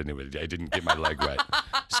standing up and I didn't get my leg wet.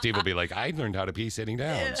 Steve will be like, I learned how to pee sitting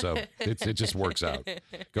down. So it just works out.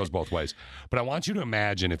 Goes both ways. But I want you to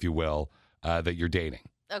imagine, if you will, that you're dating.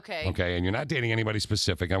 Okay. Okay, and you're not dating anybody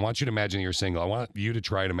specific. I want you to imagine you're single. I want you to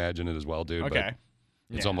try to imagine it as well, dude. Okay.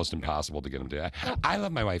 But it's almost impossible to get them to. I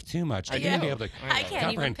love my wife too much. I can't be able to. I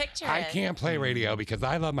can't even picture I it. can't play radio because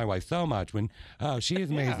I love my wife so much. She is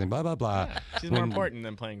amazing. Blah blah blah. She's more important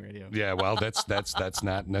than playing radio. Yeah, well, that's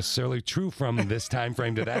not necessarily true from this time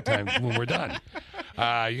frame to that time when we're done.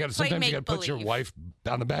 Sometimes you got to put your wife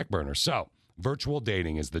on the back burner. So virtual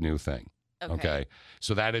dating is the new thing. Okay.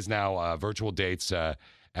 So that is now virtual dates.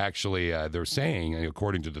 Actually, they're saying,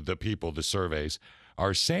 according to the people, the surveys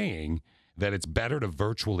are saying that it's better to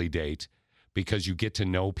virtually date because you get to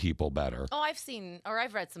know people better. Oh,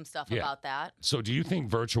 I've read some stuff about that. So do you think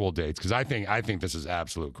virtual dates, because I think this is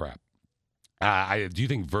absolute crap. Do you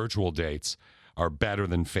think virtual dates are better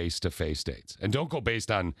than face-to-face dates? And don't go based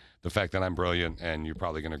on the fact that I'm brilliant, and you're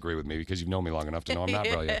probably going to agree with me because you've known me long enough to know I'm not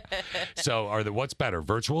brilliant. So what's better,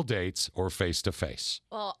 virtual dates or face-to-face?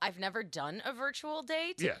 Well, I've never done a virtual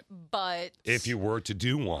date. Yeah. But if you were to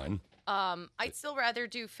do one. I'd still rather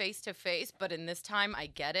do face-to-face, but in this time, I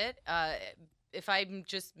get it. If I'm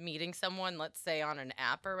just meeting someone, let's say on an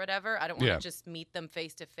app or whatever, I don't want to just meet them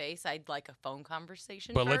face-to-face. I'd like a phone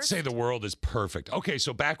conversation But first. let's say the world is perfect. Okay,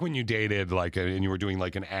 so back when you dated, and you were doing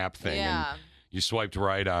like an app thing, and you swiped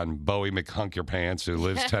right on Bowie McHunkerpants, who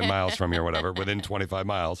lives 10 miles from you or whatever, within 25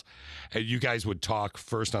 miles, and you guys would talk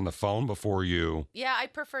first on the phone before you... Yeah, I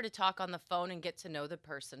prefer to talk on the phone and get to know the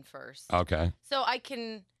person first. Okay. So I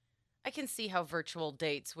can see how virtual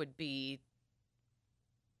dates would be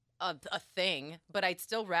a thing, but I'd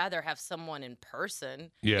still rather have someone in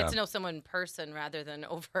person. Yeah. Get to know someone in person rather than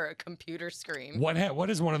over a computer screen.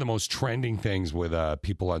 What is one of the most trending things with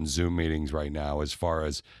people on Zoom meetings right now as far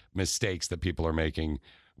as mistakes that people are making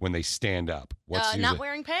when they stand up? Not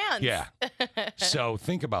wearing pants. Yeah. So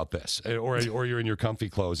think about this, or you're in your comfy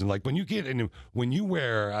clothes, and like when you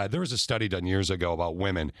wear, there was a study done years ago about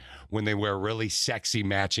women when they wear really sexy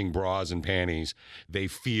matching bras and panties, they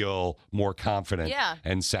feel more confident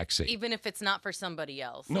and sexy. Even if it's not for somebody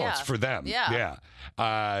else. No, it's for them. Yeah.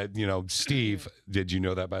 Steve, did you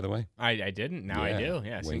know that, by the way? I didn't. Now I do.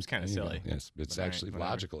 Yeah, it seems kind of silly. Yes, it's actually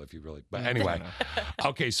logical if you really. But anyway,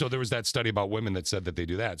 okay. So there was that study about women that said that they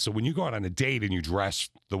do that. So when you go out on a date and you dress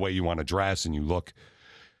the way you want to dress and you look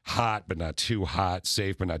hot but not too hot,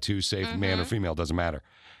 safe but not too safe, man or female, doesn't matter.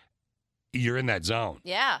 You're in that zone.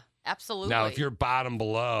 Yeah, absolutely. Now, if you're bottom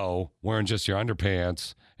below wearing just your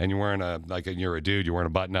underpants and you're wearing you're a dude, you're wearing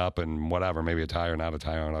a button up and whatever, maybe a tie or not a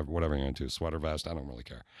tie or whatever you're into, sweater vest, I don't really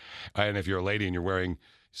care. And if you're a lady and you're wearing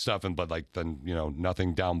stuff but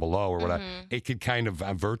nothing down below or whatever, it could kind of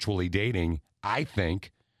virtually dating, I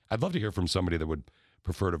think. I'd love to hear from somebody that would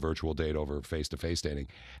prefer to virtual date over face-to-face dating.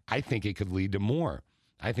 I think it could lead to more.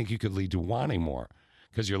 I think you could lead to wanting more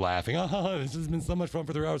because you're laughing. Oh, this has been so much fun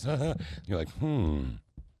for 3 hours. You're like,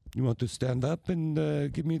 you want to stand up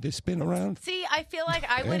and give me the spin around? See, I feel like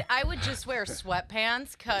I would just wear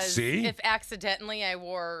sweatpants because if accidentally I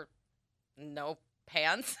wore no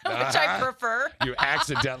pants, which I prefer. You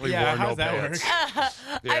accidentally wore no pants.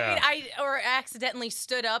 Or accidentally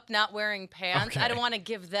stood up not wearing pants. Okay. I don't want to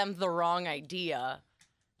give them the wrong idea.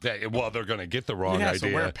 Well, they're going to get the wrong Yeah, idea.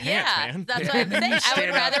 so wear pants, man. That's what I'm saying. I would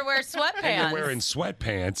rather wear sweatpants. And you're wearing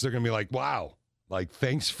sweatpants. They're going to be like, wow, like,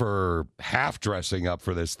 thanks for half dressing up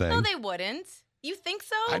for this thing. No, they wouldn't. You think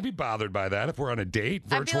so? I'd be bothered by that if we're on a date,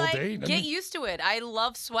 virtual I'd be like, date. Get used to it. I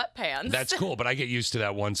love sweatpants. That's cool, but I get used to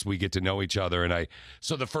that once we get to know each other.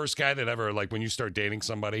 So the first guy that ever, like, when you start dating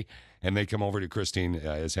somebody and they come over to Christine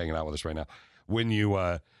is hanging out with us right now. When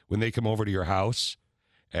they come over to your house,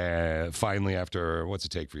 finally after, what's it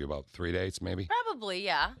take for you, about 3 dates maybe? Probably,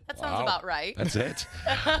 yeah. That sounds Wow. about right. That's it.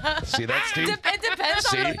 See that, Steve?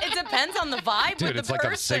 It depends on the vibe Dude, with it's the like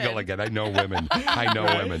person. I'm single again. I know women. I know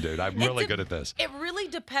women, dude. I'm really good at this. It really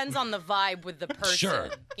depends on the vibe with the person. Sure.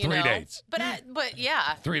 you 3 know? dates. But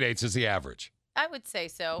yeah, 3 dates is the average. I would say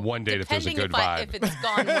so. One date if there's a Depending good vibe. if it's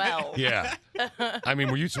gone well. Yeah. I mean,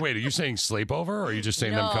 are you saying sleepover or are you just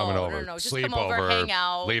saying them coming over? No. Just Sleep come over, hang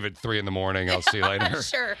out. Leave at 3 a.m. I'll see you later.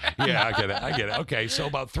 Sure. Yeah, I get it. Okay, so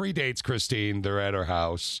about 3 dates, Christine. They're at her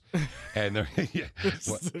house. And they're. Yeah.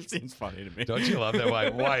 It seems funny to me. Don't you love that?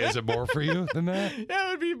 Why? Is it more for you than that? Yeah,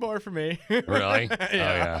 it would be more for me. Really?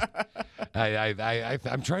 Yeah. Oh, yeah.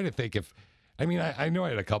 I'm trying to think if. I mean, I know I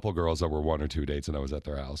had a couple girls that were 1 or 2 dates and I was at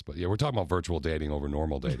their house. But yeah, we're talking about virtual dating over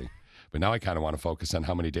normal dating. But now I kind of want to focus on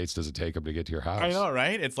how many dates does it take them to get to your house. I know,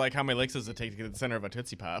 right? It's like how many licks does it take to get to the center of a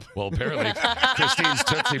Tootsie Pop? Well, apparently Christine's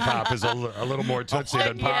Tootsie Pop is a little more Tootsie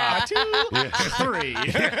than Pop. 2, 3.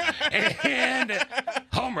 And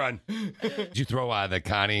home run. Did you throw the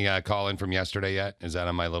Connie call in from yesterday yet? Is that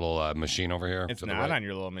on my little machine over here? It's not on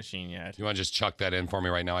your little machine yet. You want to just chuck that in for me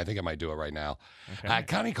right now? I think I might do it right now. Okay.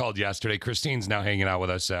 Connie called yesterday. Christine's now hanging out with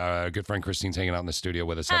us. Good friend Christine's hanging out in the studio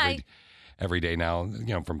with us every day now,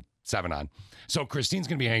 from 7 on. So Christine's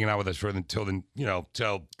going to be hanging out with us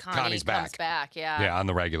till Connie's back. Comes back, yeah. Yeah, on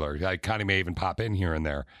the regular. Connie may even pop in here and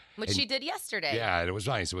there. Which she did yesterday. Yeah, it was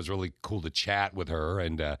nice. It was really cool to chat with her,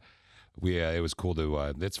 and it was cool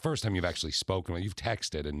to. It's the first time you've actually spoken. You've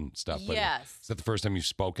texted and stuff. But Yes. Is that the first time you've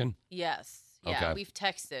spoken? Yes. Yeah, Okay. we've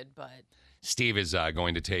texted, but Steve is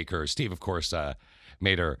going to take her. Steve, of course,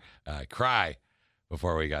 made her cry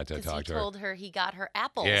before we got to talk to he her. told her he got her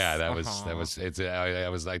apples. Yeah, that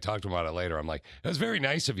was. I talked to him about it later. I'm like, it was very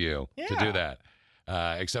nice of you to do that.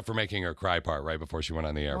 Except for making her cry part right before she went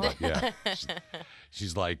on the air. But yeah,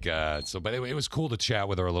 she's like, but it was cool to chat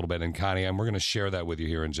with her a little bit. And Connie, and we're going to share that with you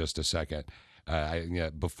here in just a second.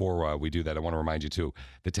 Before we do that, I want to remind you too,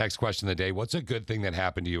 the text question of the day, what's a good thing that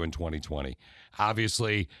happened to you in 2020?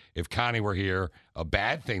 Obviously, if Connie were here, a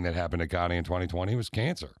bad thing that happened to Connie in 2020 was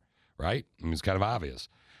cancer, right? I mean, it's kind of obvious.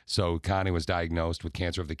 So Connie was diagnosed with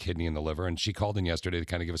cancer of the kidney and the liver, and she called in yesterday to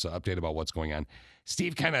kind of give us an update about what's going on.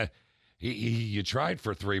 Steve kind of, you tried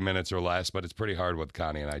for 3 minutes or less, but it's pretty hard with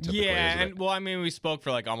Connie and I typically. Yeah, isn't it? well, I mean, we spoke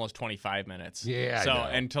for like almost 25 minutes. Yeah, So I know.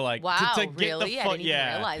 and to like wow, to get really? the I didn't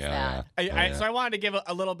even realize that. So I wanted to give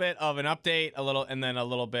a little bit of an update, and then a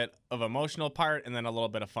little bit of emotional part, and then a little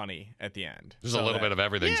bit of funny at the end. There's a little bit of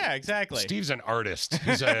everything. Yeah, exactly. Steve's an artist.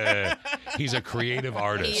 He's a creative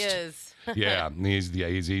artist. He is. Yeah,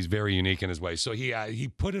 he's very unique in his way. So he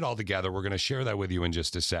put it all together. We're going to share that with you in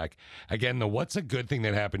just a sec. Again, what's a good thing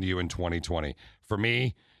that happened to you in 2020? For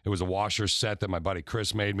me, it was a washer set that my buddy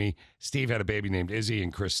Chris made me. Steve had a baby named Izzy,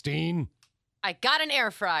 and Christine. I got an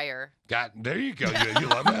air fryer. There you go. You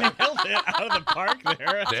love that? Nailed it out of the park there.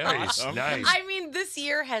 That's Nice, awesome. nice. I mean, this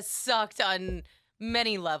year has sucked on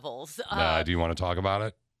many levels. Do you want to talk about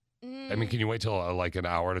it? I mean, can you wait till like an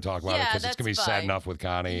hour to talk about it? Because it's going to be sad enough with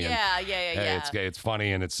Connie. Yeah. It's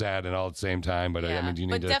funny and it's sad and all at the same time. But I mean, do you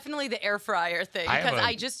need but to? Definitely the air fryer thing, I have because a-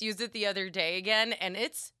 I just used it the other day again, and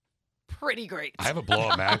it's pretty great. I have a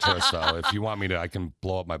blow-up mattress, though. If you want me to, I can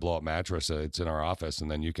blow up my blow-up mattress. It's in our office,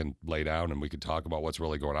 and then you can lay down, and we can talk about what's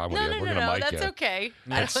really going on with you. We're gonna mic that's you. okay.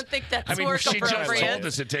 Yes. I don't think that's I mean, work she just appropriate. told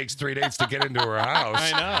us it takes 3 days to get into her house.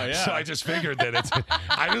 I know, yeah. So I just figured that it's.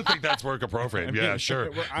 I don't think that's work appropriate. Yeah,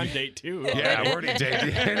 sure. We're on date 2. Yeah, we're already dating.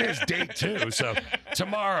 It is date 2. So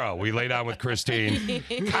tomorrow we lay down with Christine.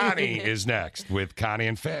 Connie is next with Connie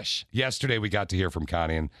and Fish. Yesterday we got to hear from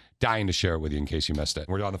Connie and dying to share it with you in case you missed it.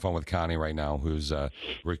 We're on the phone with Connie right now, who's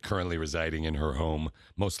currently residing in her home,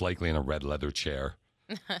 most likely in a red leather chair.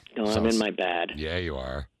 No, I'm in my bed. Yeah, you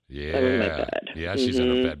are. Yeah. I'm in my bed. Yeah, she's in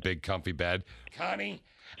her bed, big comfy bed. Connie,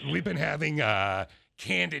 we've been having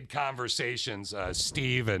candid conversations,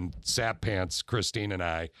 Steve and Sap Pants, Christine and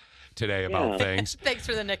I, today about things. Thanks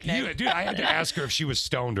for the nickname. Dude, I had to ask her if she was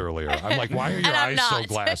stoned earlier. I'm like, why are your And I'm eyes so not.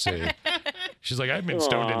 glassy? She's like, I haven't been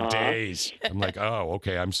stoned in days. I'm like, oh,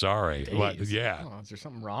 okay, I'm sorry. What? Yeah. Oh, is there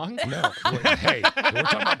something wrong? No. Hey, we're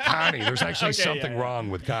talking about Connie. There's actually Okay, something wrong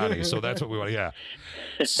with Connie, so that's what we want. Yeah.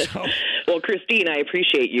 So Well, Christine, I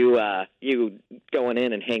appreciate you you going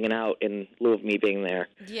in and hanging out in lieu of me being there.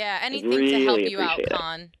 Yeah, anything really to help you out, appreciate it.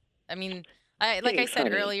 Con. I mean, like I Thanks, said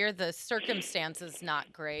honey. earlier, the circumstances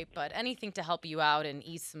not great, but anything to help you out and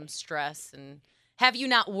ease some stress and have you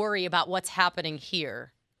not worry about what's happening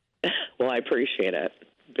here. Well, I appreciate it.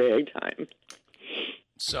 Big time.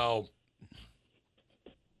 So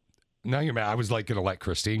now you're mad. I was like going to let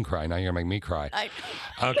Christine cry. Now you're going to make me cry.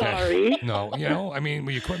 Okay. Sorry. No, I mean,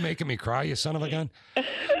 will you quit making me cry, you son of a gun?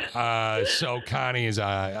 So Connie is,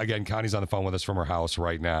 again, Connie's on the phone with us from her house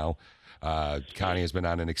right now. Connie has been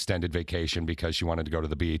on an extended vacation because she wanted to go to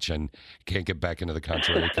the beach and can't get back into the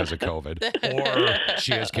country because of COVID. Or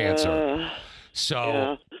she has cancer.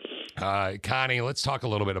 So, Connie, let's talk a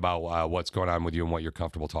little bit about what's going on with you and what you're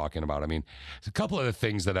comfortable talking about. I mean, a couple of the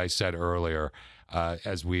things that I said earlier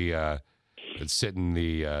as we sit in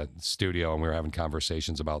the studio and we were having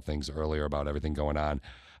conversations about things earlier about everything going on.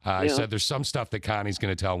 I said there's some stuff that Connie's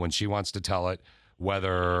going to tell when she wants to tell it,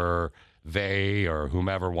 whether they or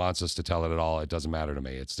whomever wants us to tell it at all. It doesn't matter to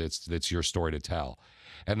me. It's your story to tell.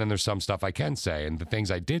 And then there's some stuff I can say. And the things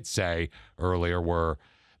I did say earlier were,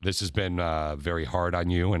 this has been very hard on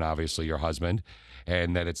you and obviously your husband,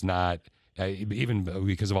 and that it's not, even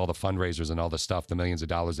because of all the fundraisers and all the stuff, the millions of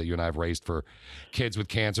dollars that you and I have raised for kids with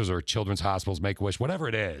cancers or children's hospitals, Make-A-Wish, whatever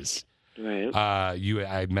it is. Right.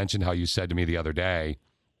 I mentioned how you said to me the other day,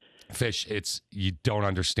 Fish, you don't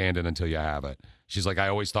understand it until you have it. She's like, I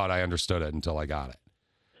always thought I understood it until I got it.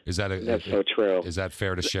 That's so true. Is that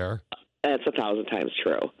fair to share? That's 1,000 times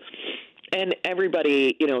true. And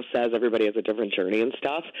everybody, says everybody has a different journey and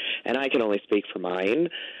stuff, and I can only speak for mine.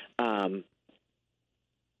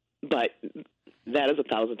 But that is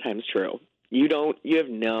 1,000 times true. You have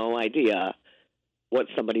no idea what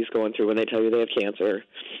somebody's going through when they tell you they have cancer.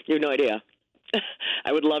 You have no idea.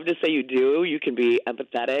 I would love to say you do. You can be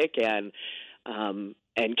empathetic and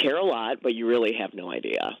care a lot, but you really have no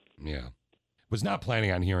idea. Yeah. Was not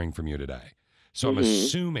planning on hearing from you today. So I'm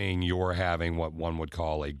assuming you're having what one would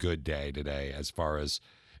call a good day today, as far as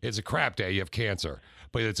it's a crap day, you have cancer,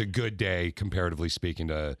 but it's a good day comparatively speaking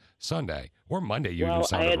to Sunday or Monday. You even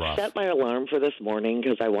sounded rough. I had set my alarm for this morning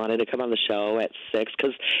because I wanted to come on the show at 6.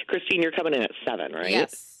 Because Christine, you're coming in at 7, right?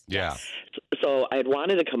 Yes. Yeah. So I had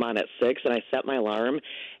wanted to come on at 6, and I set my alarm.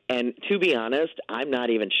 And to be honest, I'm not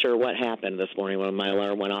even sure what happened this morning when my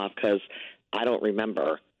alarm went off because I don't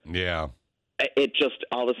remember. Yeah. It just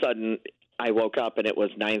all of a sudden. I woke up and it was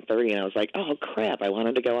 9:30 and I was like, oh, crap, I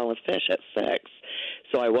wanted to go on with Fish at 6.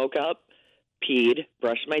 So I woke up, peed,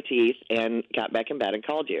 brushed my teeth, and got back in bed and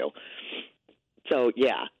called you. So,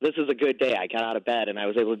 yeah, this is a good day. I got out of bed and I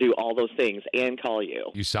was able to do all those things and call you.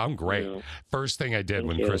 You sound great. First thing I did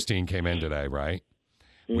when Christine came in today, right?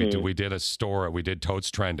 We did we did Totes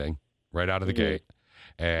Trending right out of the gate.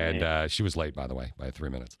 And she was late, by the way, by 3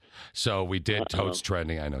 minutes. So we did Totes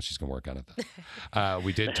Trending. I know she's going to work on it, though.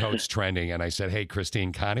 We did Totes Trending, and I said, hey,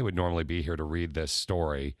 Christine, Connie would normally be here to read this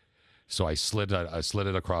story. So I slid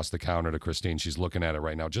it across the counter to Christine. She's looking at it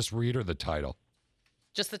right now. Just read her the title.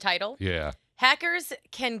 Just the title? Yeah. Hackers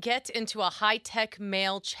can get into a high-tech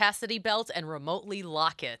male chastity belt and remotely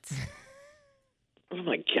lock it. Oh,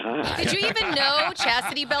 my God. Did you even know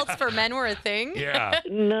chastity belts for men were a thing? Yeah.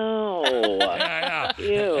 No. Yeah,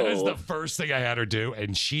 Ew. That was the first thing I had her do,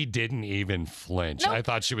 and she didn't even flinch. Nope. I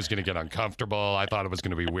thought she was going to get uncomfortable. I thought it was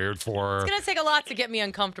going to be weird for her. It's going to take a lot to get me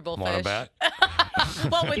uncomfortable, Want to Fish. bet?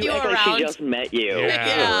 Well, with you act around. like she just met you.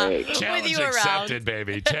 Yeah. With Challenge you around. accepted,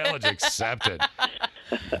 baby. Challenge accepted.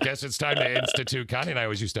 Guess it's time to institute. Connie and I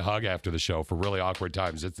always used to hug after the show for really awkward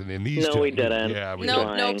times. It's in these. No, we didn't. Yeah, we Nope,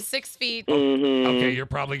 did. nope, 6 feet. Okay, you're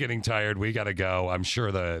probably getting tired. We got to go. I'm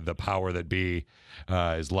sure the power that be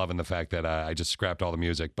is loving the fact that I just scrapped all the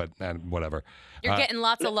music, but whatever. You're getting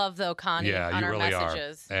lots of love, though, Connie, yeah, on you our really are.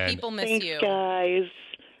 messages. And People miss Thanks, you. guys.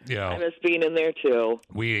 You know, I miss being in there, too.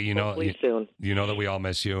 Hopefully soon. You know that we all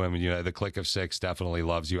miss you. I mean, the Click of Six definitely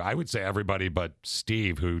loves you. I would say everybody but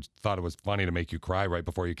Steve, who thought it was funny to make you cry right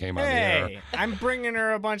before you came on the air. Hey, I'm bringing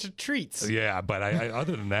her a bunch of treats. Yeah, but I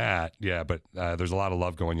other than that, but there's a lot of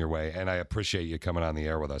love going your way, and I appreciate you coming on the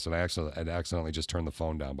air with us. And I accidentally just turned the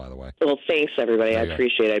phone down, by the way. Well, thanks, everybody. I Yeah.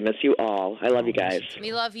 appreciate it. I miss you all. I love you guys.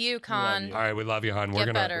 We love you, Con. All right, we love you, hon. We're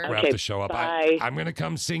Get going better. to wrap Okay, the show up. bye. I'm going to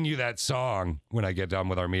come sing you that song when I get done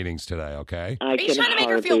with our meetings today, okay? Are you trying to make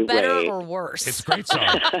her feel better or worse? It's a great song.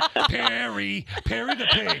 Perry the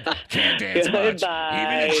pig, can't dance much,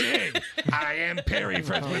 even a jig. I am Perry. She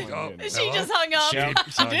just hung up.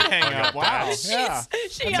 She did hang up. Wow. Yeah.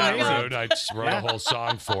 She That's hung not up. rude. I just wrote a whole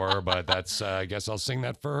song for her, but that's I guess I'll sing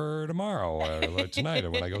that for her tomorrow or tonight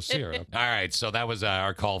when I go see her. All right, so that was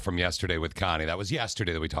our call from yesterday with Connie. That was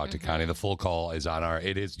yesterday that we talked to Connie. The full call is on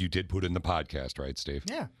you did put in the podcast, right, Steve?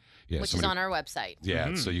 Yeah. Yeah, Which is on our website.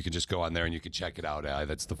 Yeah, so you can just go on there and you can check it out.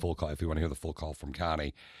 That's the full call if you want to hear the full call from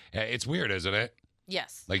Connie. It's weird, isn't it?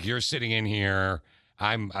 Yes. Like you're sitting in here.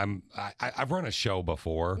 I've run a show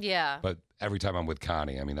before. Yeah. But every time I'm with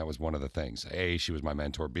Connie, I mean, that was one of the things. A, she was my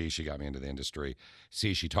mentor. B, she got me into the industry.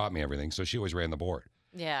 C, she taught me everything. So she always ran the board.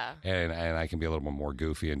 Yeah. And I can be a little bit more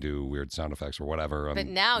goofy and do weird sound effects or whatever. But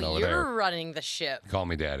now you're running the ship. Call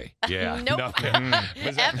me daddy. Yeah. Nope.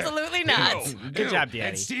 Absolutely not. Good job, Daddy.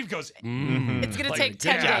 And Steve goes, It's going to take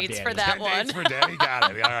 10 dates for that 10 one. dates for daddy.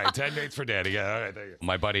 Got it. All right. 10 dates for daddy. Yeah. All right. There you go.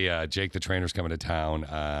 My buddy Jake the trainer's coming to town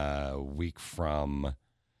a week from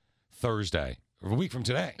Thursday. A week from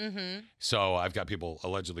today. Mm-hmm. So I've got people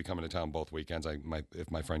allegedly coming to town both weekends.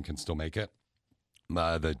 If my friend can still make it.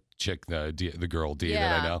 The chick, the girl D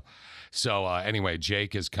that I know. So anyway,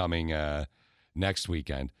 Jake is coming next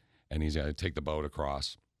weekend, and he's going to take the boat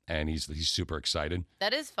across, and he's super excited.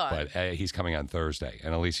 That is fun. But he's coming on Thursday,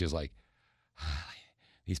 and Alicia's like,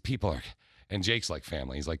 these people are, and Jake's like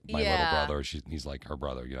family. He's like my little brother. He's like her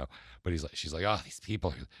brother, you know. But she's like, oh, these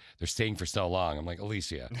people, they're staying for so long. I'm like,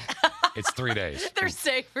 Alicia, it's 3 days. They're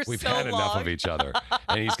staying for We've so long. had enough of each other.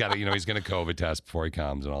 And he's got to, he's going to COVID test before he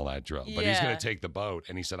comes and all that drill. But he's going to take the boat.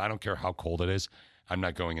 And he said, I don't care how cold it is. I'm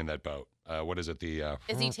not going in that boat. What is it?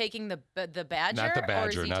 Is he taking the Badger? Not the or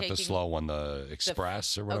Badger, is he not the taking slow one, the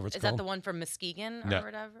Express or whatever it's is called. that the one from Muskegon or No.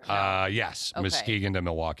 whatever? Yes, Okay. Muskegon to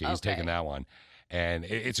Milwaukee. He's Okay. taking that one. And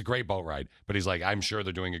it's a great boat ride. But he's like, I'm sure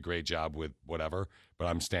they're doing a great job with whatever. But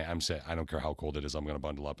I'm saying, I don't care how cold it is. I'm going to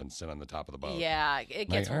bundle up and sit on the top of the boat. Yeah, it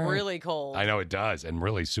gets Like, all right. really cold. I know it does. And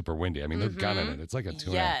really super windy. I mean, they're gunning it. It's like a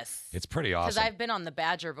tuna. Yes. It's pretty Because awesome. I've been on the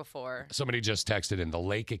Badger before. Somebody just texted in the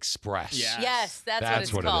Lake Express. Yes,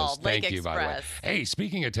 that's what it's called. It is. Thank Lake you, by the way. Express. Hey,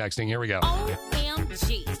 speaking of texting, here we go.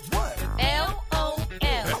 OMG. What? LOL.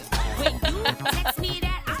 When you text me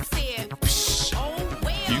that, I said, oh,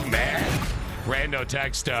 well. You mad? Rando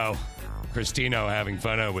texto. Christino having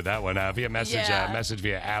fun with that one. Via message, message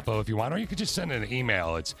via Apple if you want, or you could just send an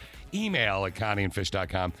email. It's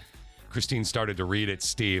email@connieandfish.com. Christine started to read it,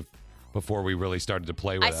 Steve, before we really started to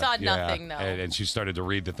play with it. I saw nothing, though. And she started to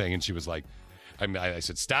read the thing, and she was like, I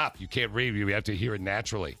said, stop. You can't read. You have to hear it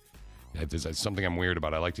naturally. There's something I'm weird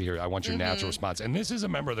about. I like to hear it. I want your natural response. And this is a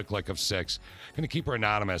member of the Clique of Six. I'm going to keep her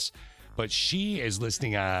anonymous. But she is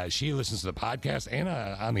listening. She listens to the podcast and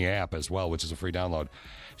on the app as well, which is a free download.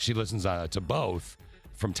 She listens to both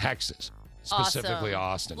from Texas, specifically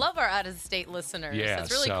Awesome. Austin. Love our out-of-state listeners. Yeah,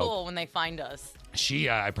 it's really so- cool when they find us. She,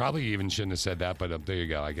 I probably even shouldn't have said that, but there you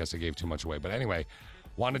go. I guess I gave too much away. But anyway,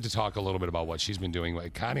 wanted to talk a little bit about what she's been doing.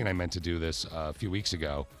 Connie and I meant to do this a few weeks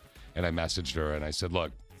ago, and I messaged her and I said,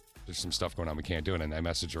 look, there's some stuff going on. We can't do it. And I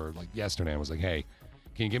messaged her like yesterday. I was like, hey,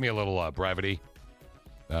 can you give me a little brevity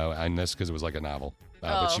on this? Because it was like a novel.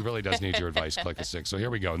 But she really does need your advice, Clique of Six. So here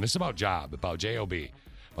we go. And this is about job, about J-O-B,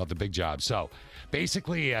 about the big job. So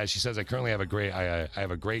basically, she says, I currently have I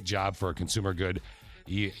have a great job for a consumer good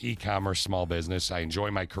e-commerce small business. I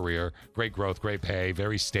enjoy my career. Great growth, great pay,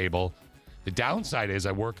 very stable. The downside is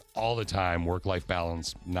I work all the time. Work-life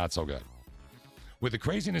balance, not so good. With the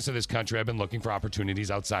craziness of this country, I've been looking for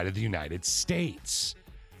opportunities outside of the United States.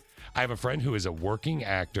 I have a friend who is a working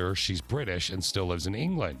actor. She's British and still lives in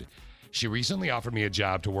England. She recently offered me a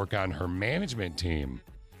job to work on her management team.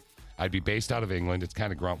 I'd be based out of England. It's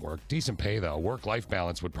kind of grunt work. Decent pay, though. Work-life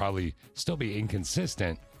balance would probably still be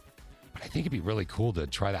inconsistent. But I think it'd be really cool to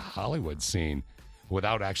try the Hollywood scene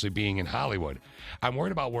without actually being in Hollywood. I'm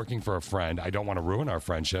worried about working for a friend. I don't want to ruin our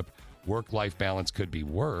friendship. Work-life balance could be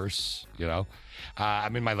worse, you know.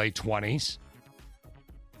 I'm in my late 20s.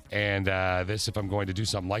 And if I'm going to do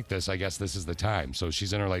something like this, I guess this is the time. So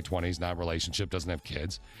she's in her late 20s, not relationship, doesn't have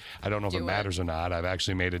kids. I don't know if it matters or not. I've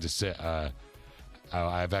actually made a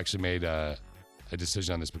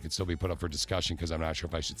decision on this, but could still be put up for discussion because I'm not sure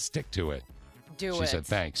if I should stick to it. She said,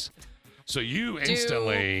 thanks. So you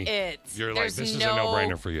instantly, you're like, this is a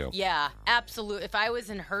no-brainer for you. Yeah, absolutely. If I was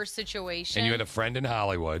in her situation. And you had a friend in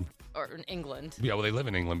Hollywood. Or in England. Yeah, well, they live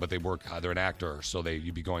in England, but they work, they're an actor, so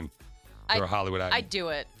you'd be going, they're a Hollywood actor. I'd do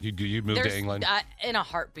it. You'd move to England? In a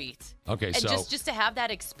heartbeat. Okay, and so. just to have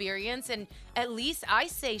that experience, and at least, I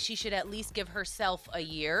say she should at least give herself a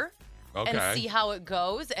year Okay. and see how it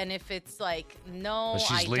goes. And if it's like, no, But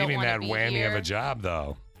I she's don't leaving wanna that be whammy here. of a job,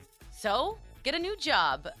 though. So get a new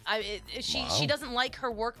job. She Wow. doesn't like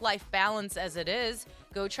her work-life balance as it is.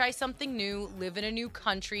 Go try something new. Live in a new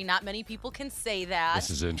country. Not many people can say that. This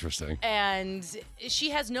is interesting. And she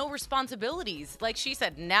has no responsibilities. Like she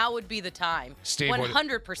said, now would be the time. Steve,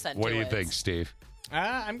 100% what do you it. think, Steve?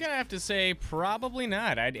 I'm gonna have to say probably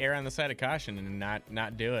not. I'd err on the side of caution and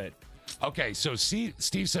not do it. Okay, so Steve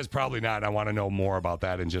says probably not. And I want to know more about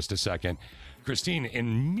that in just a second. Christine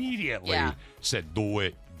immediately said, do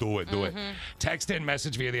it. Do it. Text in,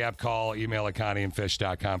 message via the app, call, email at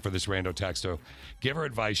ConnieandFish.com for this rando texto. Give her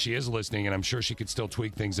advice. She is listening, and I'm sure she could still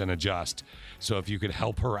tweak things and adjust. So if you could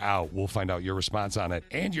help her out, we'll find out your response on it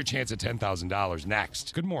and your chance at $10,000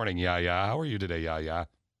 next. Good morning, Yaya. How are you today, Yaya?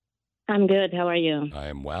 I'm good. How are you? I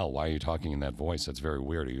am well. Why are you talking in that voice? That's very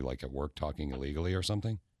weird. Are you like at work talking illegally or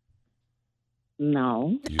something?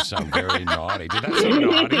 No. You sound very naughty. Did that sound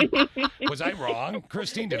naughty? Was I wrong,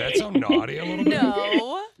 Christine? Did that sound naughty a little bit?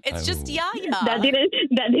 No, it's just Yaya. That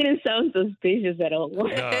didn't sound suspicious at all. No,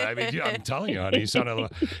 I mean, yeah, I'm telling you, honey, you sound a little.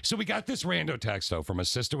 So we got this rando text though from a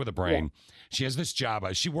sister with a brain. She has this job.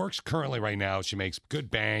 She works currently right now. She makes good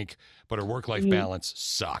bank, but her work-life balance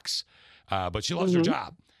sucks. But she loves her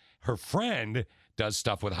job. Her friend does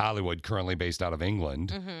stuff with Hollywood, currently based out of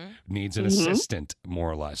England, needs an assistant,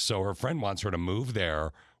 more or less. So her friend wants her to move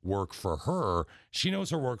there, work for her. She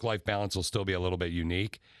knows her work-life balance will still be a little bit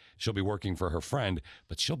unique. She'll be working for her friend,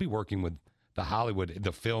 but she'll be working with the Hollywood,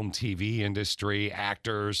 the film, TV industry,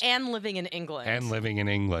 actors. And living in England. And living in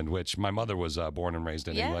England, which my mother was born and raised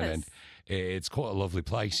in England. And it's quite a lovely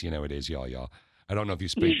place, you know it is, y'all. I don't know if you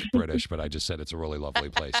speak British, but I just said it's a really lovely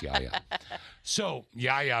place, Yaya. So,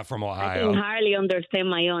 Yaya from I Ohio. can hardly understand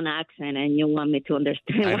my own accent, and you want me to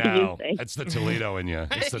understand I what you know. say. It's the Toledo in you.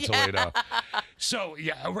 It's the Toledo. So,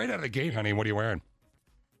 yeah, right out of the gate, honey, what are you wearing?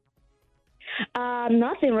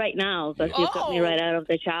 Nothing right now, because you took me right out of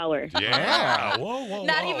the shower. Yeah. Whoa.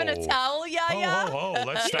 Not even a towel, Yaya? Whoa.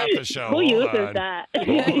 Let's stop the show. Who Hold uses on. that?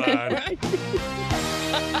 Hold on.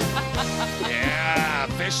 Yeah,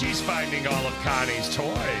 Fishy's finding all of Connie's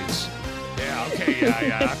toys. Yeah, okay,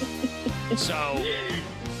 yeah. So,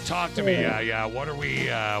 talk to me, yeah. What are we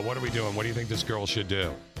doing? What do you think this girl should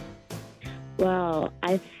do? Well,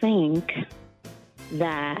 I think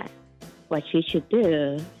that what she should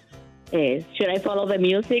do is, should I follow the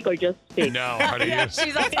music or just speak? No, how do you?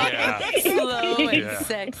 She's all talking slow and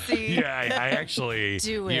sexy. Yeah, I actually,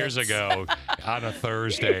 Do years it. ago, on a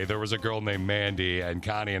Thursday, there was a girl named Mandy, and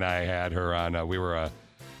Connie and I had her on, we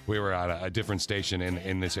were on a different station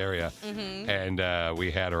in this area, and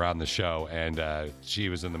we had her on the show, and she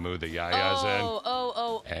was in the mood that Yaya's in.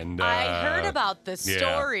 Oh. And I heard about this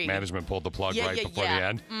story. Management pulled the plug Yeah, right yeah, before yeah. the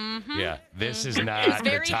end. Mhm. Yeah, this is It's not the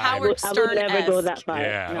very time. Howard I would never go that far.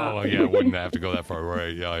 Yeah, No. oh yeah, wouldn't have to go that far,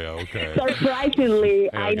 right? Yeah, okay. Surprisingly, Yeah,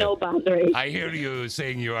 I okay. know boundaries. I hear you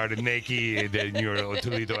saying you are the naked and your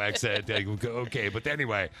Toledo accent. Okay, but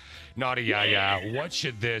anyway, naughty Yaya, what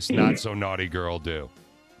should this not so naughty girl do?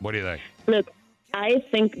 What do you think? Look, I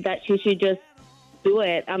think that she should just do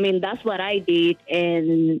it. I mean, that's what I did,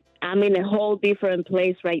 and I'm in a whole different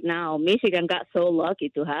place right now. Michigan got so lucky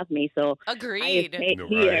to have me, so Agreed. I stayed Right.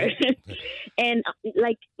 here. And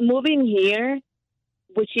like moving here,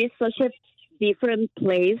 which is such a different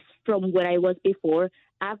place from where I was before,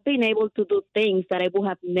 I've been able to do things that I would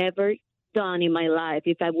have never done in my life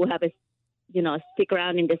if I would have, stick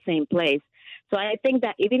around in the same place. So I think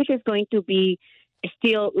that even if it's going to be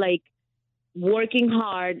still like working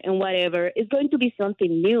hard and whatever, it's going to be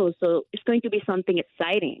something new. So it's going to be something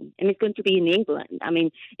exciting, and it's going to be in England. I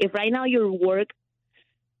mean, if right now your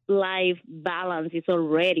work-life balance is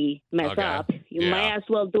already messed Okay. up, you Yeah. might as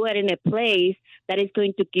well do it in a place that is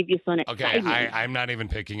going to give you some Okay, excitement. I'm not even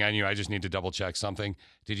picking on you. I just need to double check something.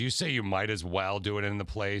 Did you say you might as well do it in the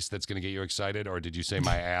place that's going to get you excited, or did you say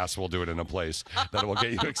my ass will do it in a place that will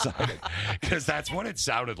get you excited? Because that's what it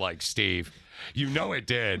sounded like, Steve. You know it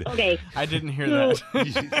did. Okay. I didn't hear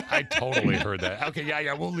that. I totally heard that. Okay,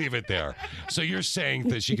 yeah, we'll leave it there. So you're saying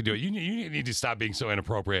that she can do it. You need to stop being so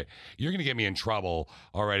inappropriate. You're going to get me in trouble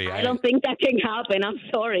already. I don't think that can happen. I'm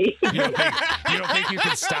sorry. You don't think you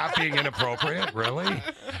can stop being inappropriate? Really?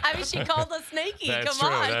 I mean, she called us snaky. That's Come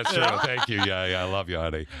true. on. That's true. Thank you. Yeah, I love you,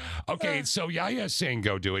 honey. Okay, so Yaya's saying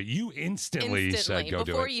go do it. You instantly said go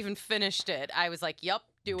do Before it. you even finished it, I was like, "Yup,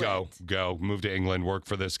 do it." Go. Move to England. Work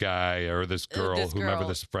for this guy or this girl, whomever girl.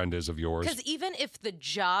 this friend is of yours. Because even if the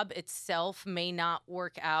job itself may not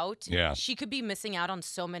work out, Yeah. she could be missing out on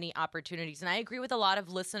so many opportunities. And I agree with a lot of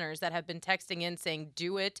listeners that have been texting in saying,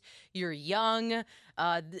 do it. You're young.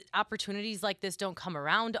 Opportunities like this don't come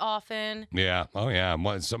around often. Yeah. Oh, yeah.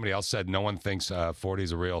 Somebody else said no one thinks 40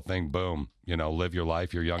 is a real thing. Boom. Live your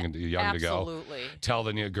life. You're young to go. Absolutely. Tell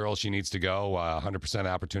the new girl she needs to go. 100%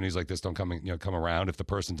 opportunities like this don't come around. If the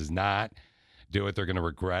person does not do it, they're going to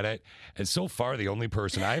regret it. And so far, the only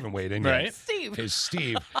person I haven't weighed in yet is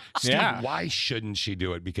Steve. Steve, why shouldn't she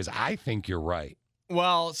do it? Because I think you're right.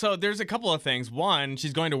 Well, so there's a couple of things. One,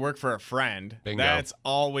 she's going to work for a friend. Bingo. That's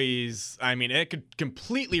always, it could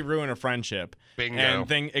completely ruin a friendship. Bingo.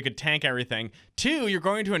 And it could tank everything. Two, you're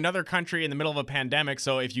going to another country in the middle of a pandemic,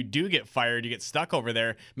 so if you do get fired, you get stuck over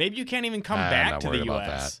there, maybe you can't even come back to the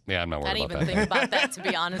U.S. Yeah, I'm not worried about that. I didn't even think about that, to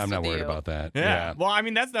be honest with you. I'm not worried about that. Yeah. Well,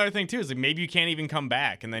 that's the other thing, too, is maybe you can't even come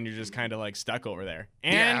back, and then you're just kind of stuck over there.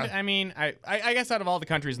 And, I guess out of all the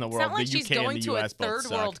countries in the world, it's not like the UK and the US she's going to a third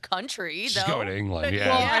world country, though. She's going to England,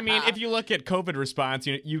 yeah. Well, if you look at COVID response,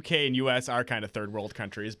 UK and US are kind of third world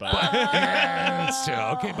countries, but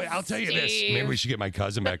okay, but I'll tell you this. Maybe we should get my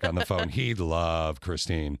cousin back on the phone. He'd love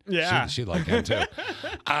Christine. Yeah. She'd like him too.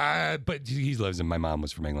 But he lives in, my mom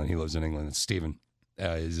was from England. He lives in England. It's Stephen.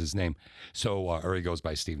 Is his name. So, or he goes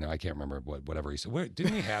by Steve now. I can't remember whatever he said.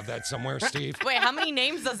 Didn't he have that somewhere, Steve? Wait, how many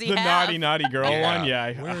names does he the have? The naughty girl one?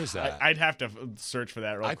 Yeah. Where is that? I'd have to search for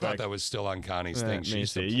that real quick. I thought that was still on Connie's thing. She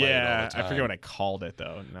used to play it yeah, all the time. I forget what I called it,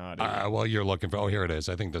 though. Naughty. Well, you're looking for, here it is.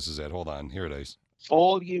 I think this is it. Hold on. Here it is.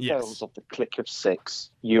 All you girls of the Click of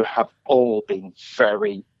Six, you have all been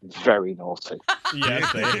very, very naughty.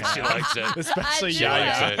 Yes, they have. She likes it. Especially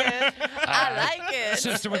Yaya. I like it.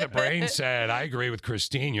 Sister with a brain said, I agree with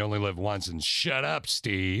Christine. You only live once. And shut up,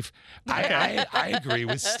 Steve. I agree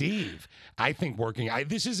with Steve. I think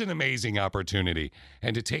this is an amazing opportunity.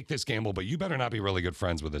 And to take this gamble, but you better not be really good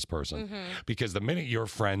friends with this person. Mm-hmm. Because the minute your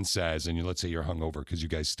friend says, and let's say you're hungover because you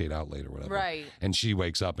guys stayed out late or whatever. Right. And she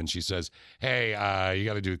wakes up and she says, hey, you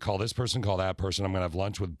got to call this person, call that person. I'm going to have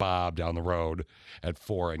lunch with Bob down the road at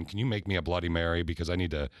 4. And can you make me a Bloody Mary? Because I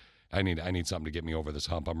need something to get me over this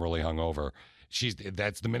hump. I'm really hungover.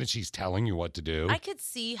 That's the minute she's telling you what to do. I could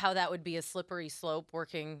see how that would be a slippery slope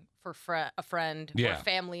working for a friend or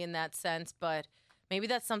family in that sense, but maybe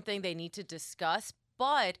that's something they need to discuss.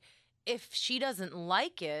 But if she doesn't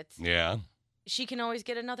like it, she can always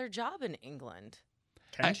get another job in England.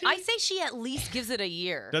 Can she? I say she at least gives it a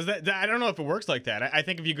year. Does that? I don't know if it works like that. I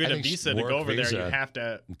think if you get a visa to go over there, you have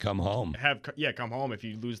to come home. Come home. If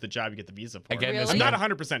you lose the job, you get the visa for Again, it. I'm not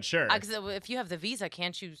 100% sure. If you have the visa,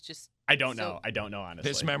 can't you just? I don't know. I don't know, honestly.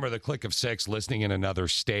 This member of the Click of Six listening in another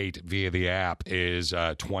state via the app is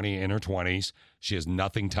 20 in her 20s. She has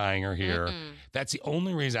nothing tying her here. That's the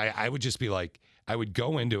only reason I would just be like, I would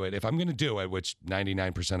go into it. If I'm going to do it, which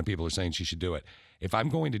 99% of people are saying she should do it. If I'm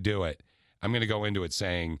going to do it, I'm going to go into it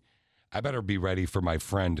saying, I better be ready for my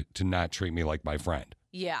friend to not treat me like my friend.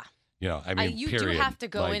 Yeah. You you do have to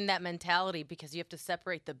go in that mentality because you have to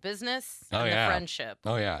separate the business and the friendship.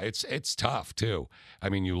 Oh, yeah. It's tough, too.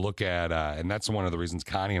 You look at, and that's one of the reasons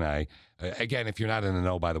Connie and I, again, if you're not in the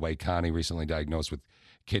know, by the way, Connie recently diagnosed with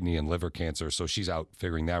kidney and liver cancer, so she's out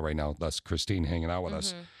figuring that right now, thus Christine hanging out with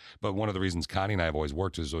us. But one of the reasons Connie and I have always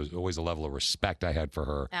worked is always a level of respect I had for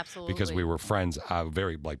her. Absolutely. Because we were friends,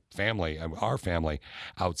 very family, our family,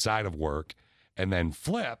 outside of work. And then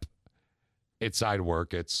flip, inside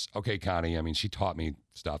work, it's, okay, Connie, she taught me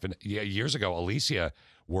stuff. And years ago, Alicia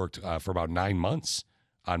worked for about 9 months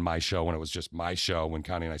on my show when it was just my show when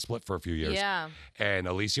Connie and I split for a few years. Yeah. And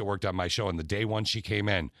Alicia worked on my show. And the day one she came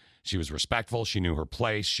in, she was respectful. She knew her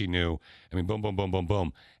place. She knew, boom, boom, boom, boom,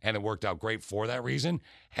 boom. And it worked out great for that reason.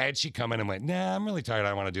 Had she come in and went, nah, I'm really tired. I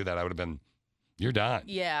don't want to do that. I would have been, you're done.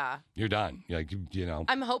 Yeah. You're done.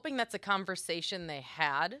 I'm hoping that's a conversation they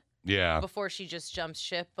had. Yeah. Before she just jumps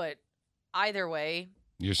ship. But either way.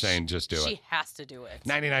 You're saying just do it. She has to do it.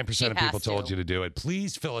 99% of people told you to do it.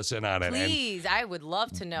 Please fill us in on it. Please, I would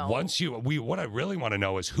love to know. What I really want to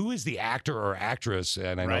know is who is the actor or actress,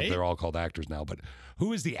 and I know they're all called actors now, but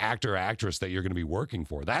who is the actor or actress that you're going to be working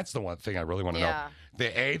for? That's the one thing I really want to know.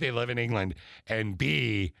 They live in England, and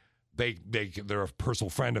B, they're a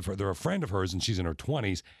personal friend of her. They're a friend of hers, and she's in her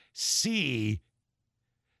 20s. C,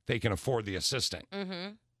 they can afford the assistant.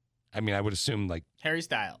 Mm-hmm. I would assume Harry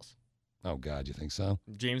Styles. Oh, God, you think so?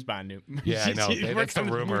 James Bond knew. Yeah, I know. That's the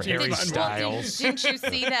rumor. Harry Styles. Didn't you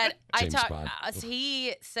see that? Bond.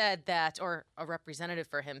 He said that, or a representative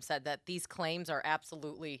for him said that these claims are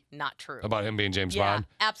absolutely not true. About him being James Bond?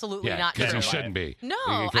 Absolutely not true. Because he shouldn't be. No,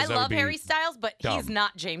 I love Harry Styles, but he's dumb.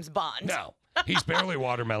 not James Bond. No. He's barely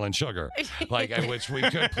watermelon sugar, which we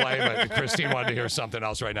could play, but Christine wanted to hear something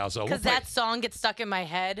else right now. So because that song gets stuck in my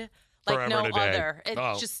head. Like Forever no and a day. other.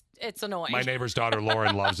 It's annoying. My neighbor's daughter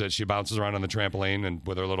Lauren loves it. She bounces around on the trampoline and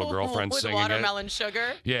with her little girlfriend with singing watermelon it.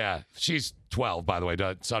 sugar. Yeah, she's 12, by the way.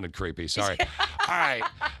 That sounded creepy. Sorry. All right,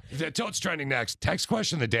 the Totes trending next. Text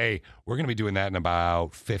question of the day. We're going to be doing that in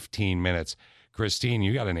about 15 minutes. Christine,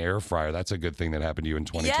 you got an air fryer. That's a good thing that happened to you in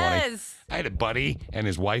 2020. Yes. I had a buddy and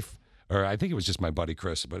his wife. Or I think it was just my buddy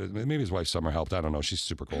Chris, but maybe his wife Summer helped. I don't know. She's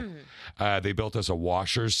super cool. They built us a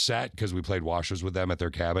washers set because we played washers with them at their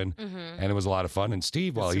cabin, and it was a lot of fun. And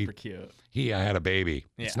Steve, well, super cute. He had a baby.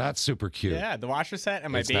 Yeah. It's not super cute. Yeah, the washer set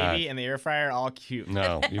and my It's baby not. and the air fryer, all cute.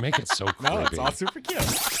 No, you make it so creepy. No, it's all super cute.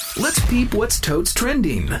 Let's peep what's totes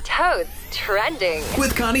trending Toads trending.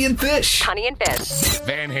 with Connie and Fish. Connie and Fish.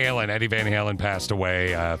 Van Halen, Eddie Van Halen passed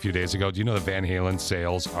away a few days ago. Do you know the Van Halen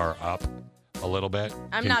sales are up a little bit?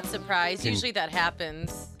 I'm not surprised. can- Usually that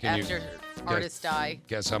happens can you after artists die.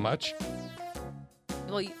 Guess how much?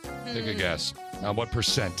 Well, Take a guess. What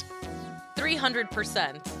percent?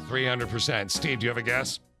 300%. 300%. Steve, do you have a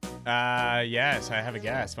guess? Yes, I have a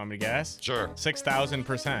guess. Want me to guess? Sure.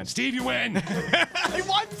 6,000%. Steve, you win. I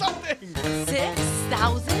won something.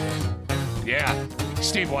 6,000? Yeah.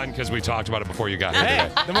 Steve won because we talked about it before you got here Hey,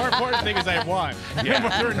 today. the more important thing is I won. Yeah,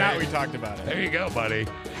 Whether or not right. we talked about it. There you go, buddy.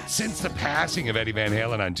 Since the passing of Eddie Van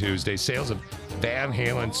Halen on Tuesday, sales of Van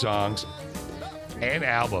Halen songs and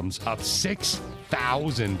albums up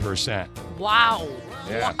 6,000%. Wow.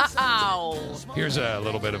 Yeah. Wow. Here's a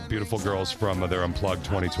little bit of Beautiful Girls from their Unplugged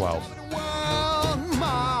 2012.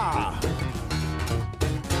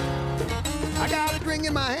 I got a drink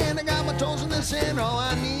in my hand, I got my toes in the sand. All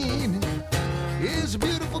I need is a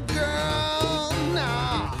beautiful girl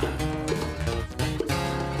now.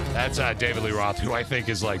 That's David Lee Roth, who I think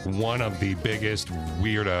is like one of the biggest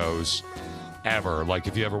weirdos ever. Like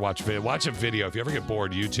if you ever watch a video, if you ever get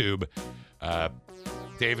bored, YouTube,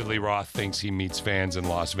 David Lee Roth thinks he meets fans in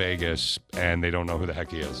Las Vegas and they don't know who the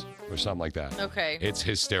heck he is or something like that. Okay. It's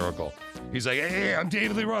hysterical. He's like, hey, I'm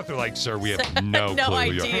David Lee Roth. They're like, sir, we have no No clue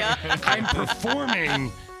idea. who you are. I'm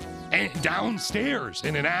performing downstairs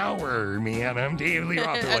in an hour, man. I'm David Lee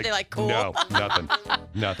Roth. Are they like, cool? No,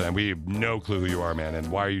 nothing. We have no clue who you are, man. And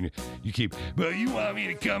why are you keep, well, you want me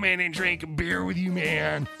to come in and drink a beer with you,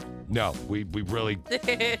 man? No, we really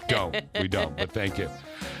don't. We don't, but thank you.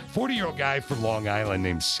 40-year-old guy from Long Island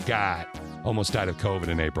named Scott almost died of COVID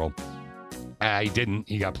in April. He didn't.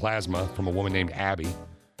 He got plasma from a woman named Abby.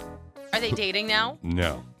 Are they dating now?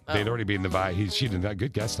 No. They'd already beaten the virus. She did not.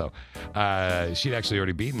 Good guess, though. She'd actually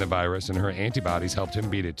already beaten the virus, and her antibodies helped him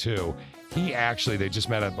beat it, too. They just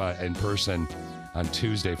met up in person on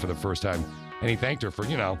Tuesday for the first time, and he thanked her for,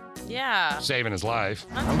 Yeah. saving his life.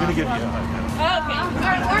 I'm going to get you. Okay. All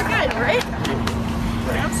right, we're good, right?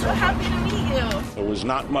 I'm so happy to meet you. There was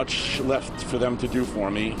not much left for them to do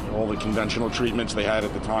for me. All the conventional treatments they had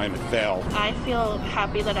at the time had failed. I feel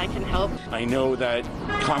happy that I can help. I know that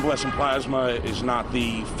convalescent plasma is not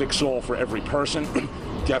the fix-all for every person.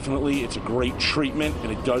 Definitely, it's a great treatment,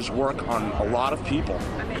 and it does work on a lot of people,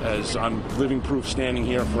 as I'm living proof standing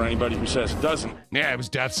here for anybody who says it doesn't. Yeah, it was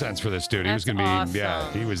death sentence for this dude. He was That's going to be,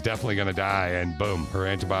 awesome. he was definitely going to die, and boom, her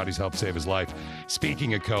antibodies helped save his life.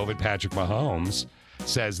 Speaking of COVID, Patrick Mahomes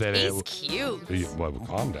says that He's cute. Well,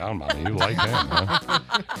 calm down, mommy. You like him, huh?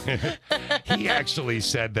 He actually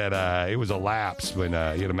said that it was a lapse when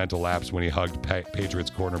he had a mental lapse when he hugged Patriots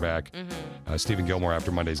cornerback Stephen Gilmore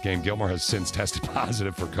after Monday's game. Gilmore has since tested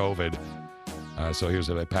positive for COVID. So here's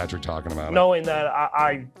Patrick talking about it. Knowing that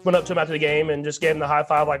I went up to him after the game and just gave him the high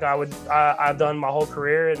five like I've done my whole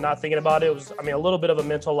career, and not thinking about it. It was, a little bit of a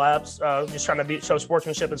mental lapse, just trying to show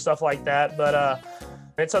sportsmanship and stuff like that. But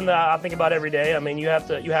it's something that I think about every day. You have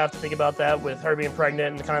to think about that with her being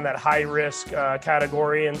pregnant and kind of that high risk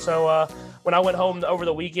category. And so when I went home over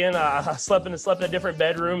the weekend, I slept in a different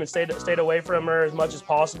bedroom and stayed away from her as much as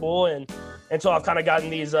possible, and until I've kind of gotten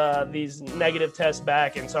these negative tests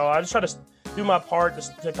back. And so I just try to do my part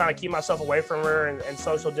to kind of keep myself away from her and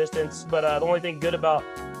social distance. But the only thing good about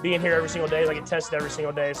being here every single day is I get tested every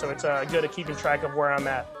single day, so it's good at keeping track of where I'm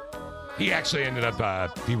at. He actually ended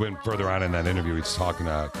up, he went further on in that interview. He was talking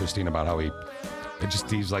to Christine about how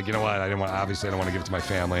he's like, you know what, I don't want to give it to my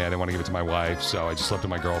family. I didn't want to give it to my wife. So I just slept with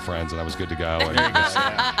my girlfriends and I was good to go. And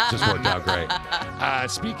it just worked out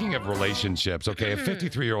great. Speaking of relationships, okay, a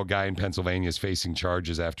 53-year-old guy in Pennsylvania is facing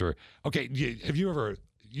charges after, have you ever,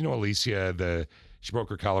 Alicia, she broke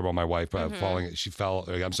her collarbone, my wife, she fell,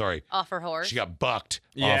 Off her horse? She got bucked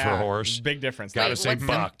off her horse. Big difference. Gotta say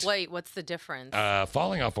bucked. What's the difference?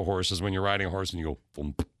 Falling off a horse is when you're riding a horse and you go,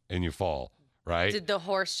 thump, and you fall, right? Did the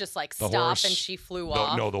horse just The stop horse- and she flew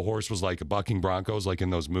off? No, the horse was like bucking broncos, like in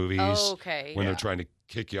those movies. Oh, okay. When they're trying to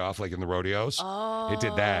kick you off like in the rodeos. It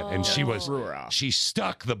did that, and she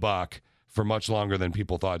stuck the buck for much longer than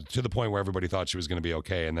people thought, to the point where everybody thought she was going to be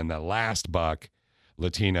okay. And then the last buck,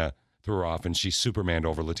 Latina threw her off, and she Supermaned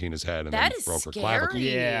over Latina's head and then broke her clavicle.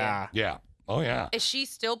 Yeah. Yeah. Oh, yeah. Is she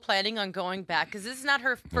still planning on going back? Because this is not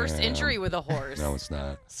her first injury with a horse. No, it's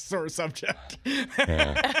not. Sore subject.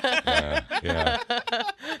 Yeah.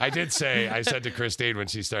 I said to Christine when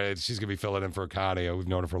she started, she's going to be filling in for Connie. We've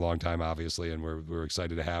known her for a long time, obviously, and we're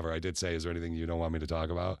excited to have her. I did say, is there anything you don't want me to talk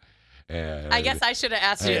about? And I guess I should have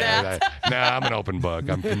asked you that. Nah, I'm an open book.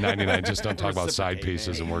 I'm 99. Just don't talk about side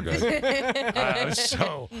pieces, and we're good.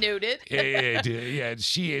 Noted. Yeah,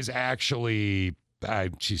 she is actually.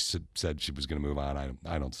 She said she was going to move on.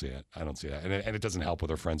 I don't see it. I don't see that, and it doesn't help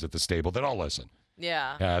with her friends at the stable. They all listen.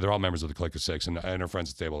 Yeah. They're all members of the Click of Six, and her friends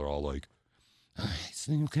at the stable are all like, it's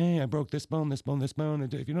okay, I broke this bone, this bone, this bone.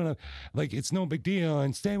 And if you don't know, like, it's no big deal,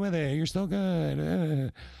 and stay with it. You're still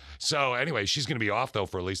good. So anyway, she's going to be off though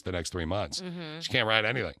for at least the next 3 months. Mm-hmm. She can't ride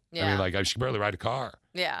anything. Yeah. I mean, like, she can barely ride a car.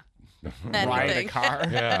 Yeah. Ride a car?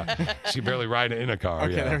 Yeah. She barely ride in a car.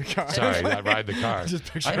 Okay, yeah. there we go. Sorry, not ride the car.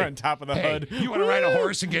 Just picture her on top of the hood. You want to ride a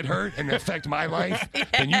horse and get hurt and affect my life?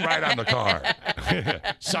 Then you ride on the car.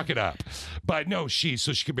 Suck it up. But no, she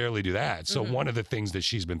could barely do that. So one of the things that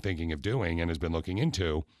she's been thinking of doing and has been looking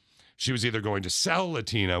into, she was either going to sell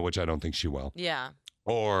Latina, which I don't think she will. Yeah.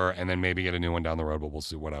 And then maybe get a new one down the road, but we'll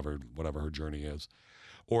see whatever her journey is.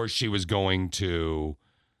 Or she was going to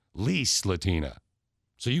lease Latina.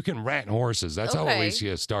 So you can rent horses. That's how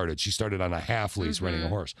Alicia started. She started on a half lease renting a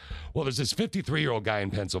horse. Well, there's this 53-year-old guy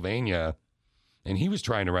in Pennsylvania, and he was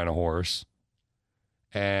trying to rent a horse,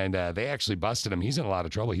 and they actually busted him. He's in a lot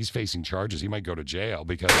of trouble. He's facing charges. He might go to jail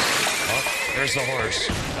because, there's the horse.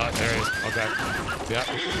 There it is. Okay. Yep.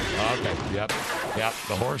 Okay. Yep.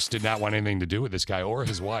 The horse did not want anything to do with this guy or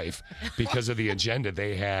his wife because of the agenda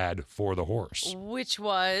they had for the horse. Which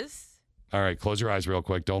was? All right, close your eyes real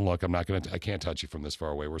quick. Don't look. I can't touch you from this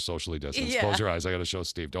far away. We're socially distanced. Yeah. Close your eyes. I got to show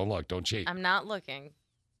Steve. Don't look. Don't cheat. I'm not looking.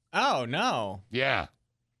 Oh, no. Yeah.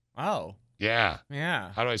 Oh. Yeah.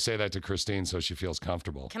 Yeah. How do I say that to Christine so she feels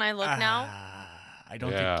comfortable? Can I look now? I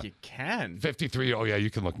don't think you can. 53. Oh, yeah, you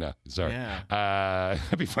can look now. Sorry. Yeah.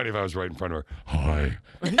 It'd be funny if I was right in front of her. Hi.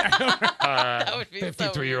 That would be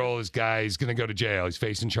 53-year-old guy. He's going to go to jail. He's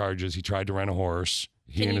facing charges. He tried to rent a horse.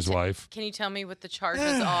 He and his wife. Can you tell me what the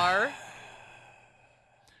charges are?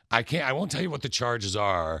 I won't tell you what the charges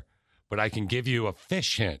are, but I can give you a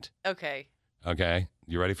fish hint. Okay. Okay.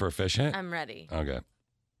 You ready for a fish hint? I'm ready. Okay.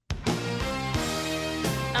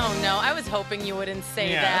 Oh, no. I was hoping you wouldn't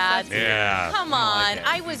say that. Yeah. Come on.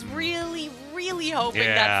 I was really, really hoping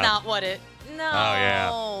that's not what it...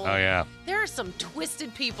 No. Oh, yeah. There are some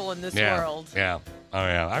twisted people in this Yeah. world. Yeah. Oh,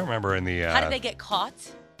 yeah. I remember in the... How did they get caught?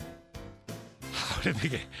 How did they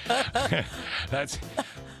get...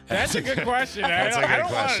 That's a good question. I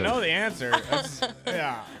don't want to know the answer.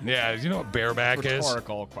 Yeah, you know what bareback is?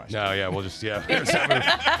 Rhetorical question. No, yeah, we'll just, you said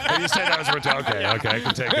that was rhetorical. Okay, I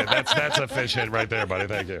can take it. That's a fish hint right there, buddy.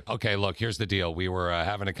 Thank you. Okay, look, here's the deal. We were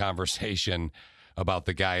having a conversation about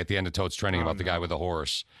the guy at the end of Toad's Trending about the guy with the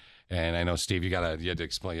horse. And I know, Steve, you had to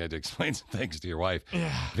explain some things to your wife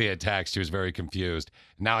via text. She was very confused.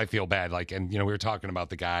 Now I feel bad. We were talking about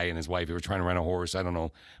the guy and his wife. They were trying to rent a horse. I don't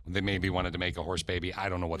know. They maybe wanted to make a horse baby. I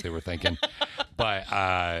don't know what they were thinking. But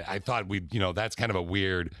I thought that's kind of a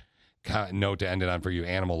weird note to end it on for you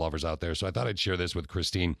animal lovers out there. So I thought I'd share this with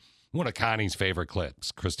Christine. One of Connie's favorite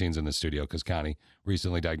clips. Christine's in the studio because Connie,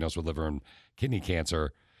 recently diagnosed with liver and kidney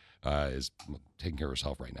cancer, is taking care of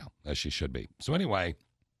herself right now, as she should be. So anyway...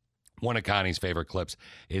 One of Connie's favorite clips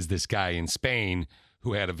is this guy in Spain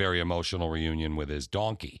who had a very emotional reunion with his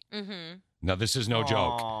donkey. Mm-hmm. Now, this is no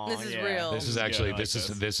joke. This is real. This is actually,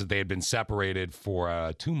 they had been separated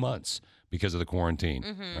for 2 months because of the quarantine.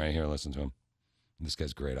 Mm-hmm. Right here, listen to him. This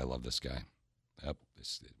guy's great. I love this guy. It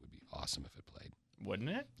would be awesome if it played. Wouldn't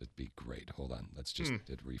it? It'd be great. Hold on. Let's just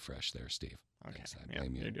refresh there, Steve. Okay. Yes, I Yeah,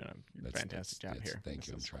 blame you. you're doing a fantastic job here. Thank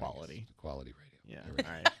you. I'm trying. Quality. Quality radio. Yeah.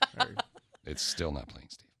 All right. It's still not playing,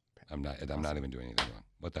 Steve. I'm not even doing anything wrong.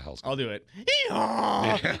 What the hell's I'll do it.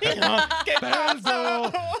 Beldo!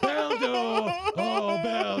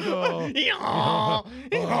 Oh,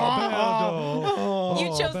 Beldo! You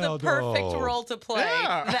chose the perfect role to play.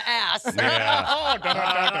 The ass.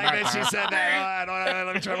 Yeah. She said that.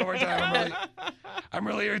 Let me try one more time. I'm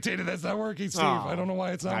really irritated that's not working, Steve. I don't know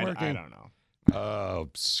why it's not working. I don't know. Oh,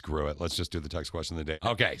 screw it. Let's just do the text question of the day.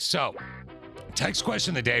 Okay, so text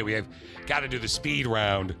question of the day. We have got to do the speed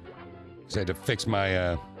round. I had to fix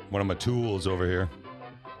my one of my tools over here.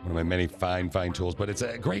 One of my many fine tools. But it's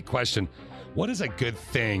a great question. What is a good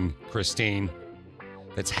thing, Christine,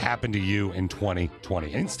 that's happened to you in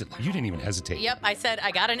 2020? Instantly. You didn't even hesitate. Yep, I said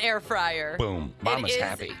I got an air fryer. Boom. Mama's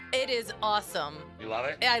happy. It is awesome. You love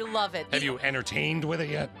it? I love it. Have you entertained with it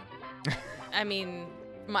yet? I mean,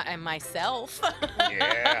 myself.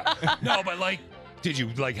 Yeah. No, but like, did you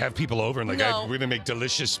like have people over and like, No. we're gonna make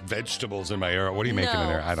delicious vegetables in my air? What are you making in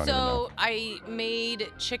there? I don't even know. So I made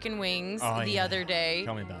chicken wings Oh, the yeah. other day.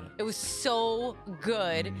 Tell me about it. It was so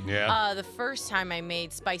good. Yeah. The first time I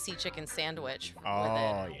made spicy chicken sandwich with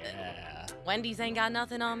Oh, it. yeah. Wendy's ain't got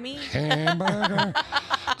nothing on me. Hamburger.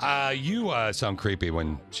 You sound creepy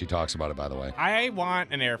when she talks about it, by the way. I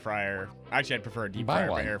want an air fryer. Actually, I'd prefer a deep Buy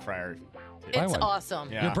fryer, one. but air fryer. Buy It's one.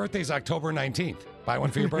 awesome. Yeah. Your birthday's October 19th. Buy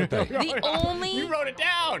one for your birthday. The only You wrote it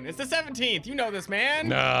down. It's the 17th. You know this, man.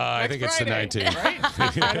 No, I think it's the Friday,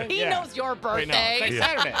 19th. right? He knows your Wait, no, birthday. next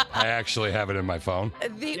Saturday. I actually have it in my phone.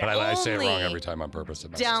 The But I say it wrong only every time on purpose.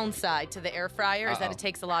 It messes downside to the air fryer is that Uh-oh. it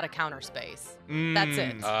takes a lot of counter space. That's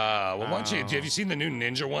it. Well, why don't you, have you seen the new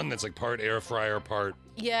Ninja one that's like part air fryer, part...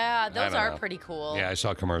 Yeah, I those don't are know. pretty cool. Yeah, I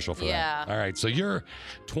saw a commercial for Yeah. that. All right, so your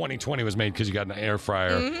 2020 was made because you got an air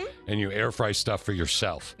fryer Mhm. and you air fry stuff for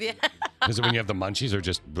yourself. Yeah. Is it when you have the munchies or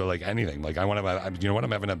just like anything? Like I want to, you know what?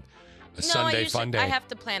 I'm having a Sunday fun day. I have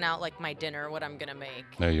to plan out like my dinner, what I'm gonna make.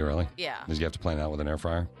 No, you really? Yeah. Does you have to plan it out with an air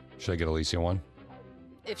fryer? Should I get Alicia one?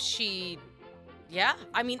 If she, yeah,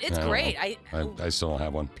 I mean it's I don't great. know. I still don't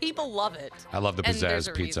have one. People love it. I love the And there's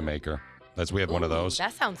Pizzazz a pizza reason. maker. We have one of Ooh, those.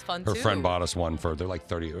 That sounds fun Her too. friend bought us one for, they're like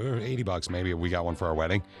 30 or 80 bucks maybe. We got one for our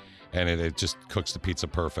wedding. And it just cooks the pizza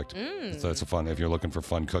perfect. So that's a fun, if you're looking for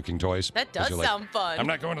fun cooking toys. That 'cause does you're like, sound fun. I'm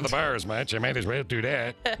not going to the bars much. I might as well do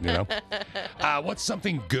that. You know? What's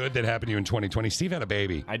something good that happened to you in 2020? Steve had a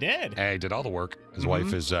baby. I did. Hey, did all the work. His Mhm.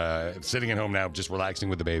 wife is sitting at home now, just relaxing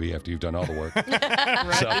with the baby after you've done all the work.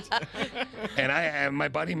 And my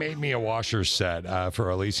buddy made me a washer set for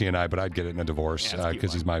Alicia and I, but I'd get it in a divorce Yeah, it's a cute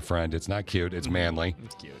because he's my friend. It's not cute. It's manly.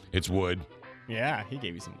 It's cute. It's wood. Yeah, he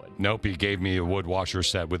gave you some wood. Nope, he gave me a wood washer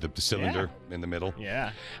set with the cylinder in the middle.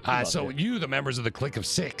 Yeah. So you, the members of the Click of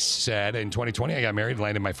Six, said in 2020, I got married and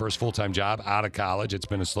landed my first full-time job out of college. It's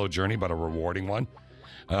been a slow journey, but a rewarding one.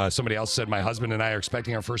 Somebody else said, my husband and I are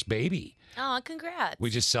expecting our first baby. Oh, congrats. We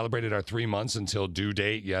just celebrated our 3 months until due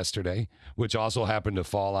date yesterday, which also happened to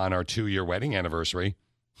fall on our 2-year wedding anniversary.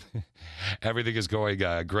 Everything is going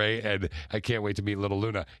great, and I can't wait to meet little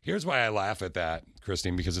Luna. Here's why I laugh at that,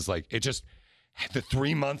 Christine, because it's like, it just... The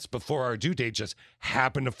 3 months before our due date just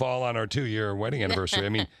happened to fall on our 2-year wedding anniversary. I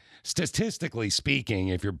mean, statistically speaking,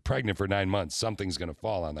 if you're pregnant for 9 months, something's going to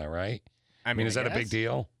fall on that, right? I mean, is that a big guess.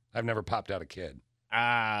 deal? I've never popped out a kid.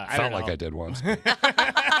 I Felt don't like know. I did once.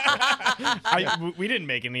 We didn't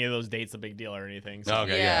make any of those dates a big deal or anything. So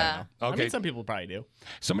Okay, yeah. I Okay. mean, some people probably do.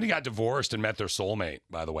 Somebody got divorced and met their soulmate,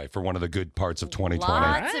 by the way, for one of the good parts of 2020.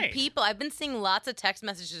 Lots of people. I've been seeing lots of text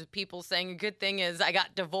messages of people saying a good thing is I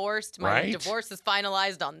got divorced. My Right? divorce is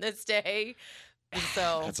finalized on this day. And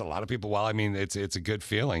so That's a lot of people. Well, I mean, it's a good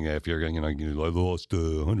feeling if you're, you lost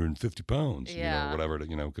 150 pounds, Yeah. whatever,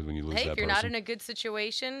 because when you lose hey, that if you're person. not in a good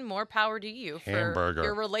situation, more power to you for Hamburger.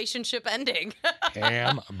 your relationship ending.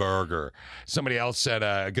 Hamburger. Somebody else said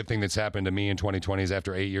a good thing that's happened to me in 2020 is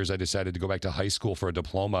after 8 years, I decided to go back to high school for a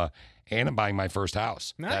diploma, and I'm buying my first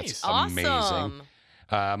house. Nice. That's amazing. Awesome.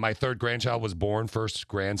 My third grandchild was born, first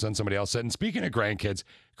grandson, somebody else said. And speaking of grandkids,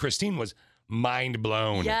 Christine was mind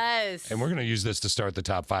blown. Yes. And we're going to use this to start the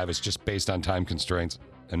top 5. It's just based on time constraints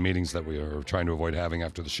and meetings that we are trying to avoid having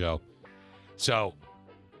after the show. So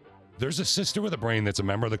there's a sister with a brain that's a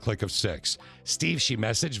member of the Click of Six. Steve, she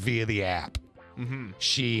messaged via the app. Mm-hmm.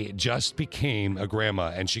 She just became a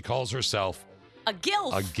grandma, and she calls herself a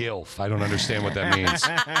gilf. a gilf. I don't understand what that means.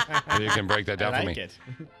 Maybe you can break that down I for like me. it.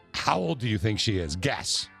 How old do you think she is?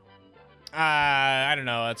 Guess. I don't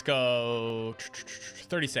know. Let's go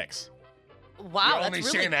 36. Wow, You're that's only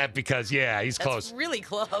really, saying that because, yeah, he's that's close. really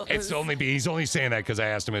close. He's only saying that because I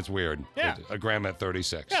asked him. It's weird. Yeah. A grandma at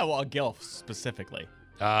 36. Yeah, well, a GILF specifically.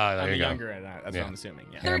 There I'm you go. younger at that. That's what I'm assuming.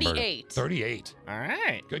 Yeah. Hamburger. 38. 38. All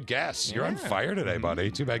right. Good guess. You're on Yeah. fire today,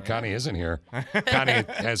 buddy. Too bad Connie isn't here. Connie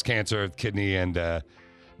has cancer, kidney, and the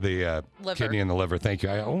Liver. kidney and the liver. Thank you.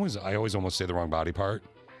 I always almost say the wrong body part.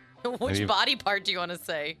 Which you- body part do you want to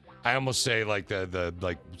say? I almost say like the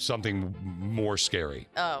like something more scary.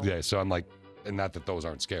 Oh. Yeah. So I'm like, and not that those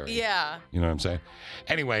aren't scary. Yeah. You know what I'm saying?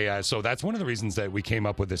 Anyway, so that's one of the reasons that we came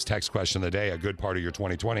up with this text question of the day, a good part of your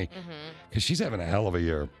 2020, because she's having a hell of a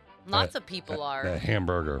year. Lots of people are. A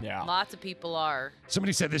hamburger. Yeah. Lots of people are.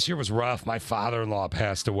 Somebody said this year was rough. My father-in-law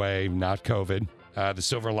passed away, not COVID. The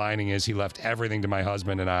silver lining is he left everything to my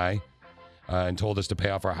husband and I and told us to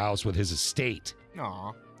pay off our house with his estate.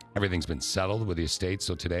 Aw. Everything's been settled with the estate,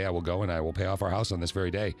 so today I will go and I will pay off our house on this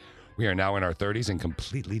very day. We are now in our 30s and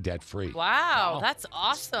completely debt-free. Wow, that's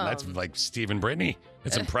awesome. That's like Steve and Brittany.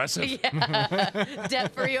 It's impressive. Yeah,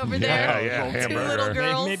 debt-free over there. Yeah, Two hamburger. little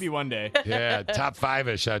girls. Maybe one day. Yeah, top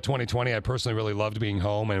 5-ish. 2020, I personally really loved being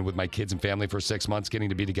home and with my kids and family for 6 months, getting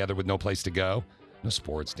to be together with no place to go. No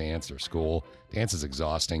sports, dance, or school. Dance is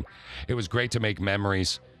exhausting. It was great to make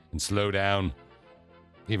memories and slow down,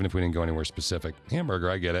 even if we didn't go anywhere specific.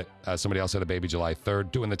 Hamburger, I get it. Somebody else had a baby July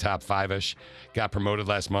 3rd, doing the top 5-ish. Got promoted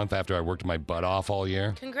last month after I worked my butt off all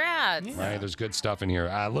year. Congrats. Right, there's good stuff in here.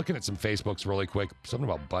 Looking at some Facebooks really quick. Something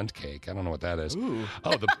about bunt cake. I don't know what that is. Ooh.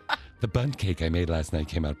 Oh, the bunt cake I made last night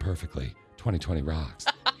came out perfectly. 2020 rocks.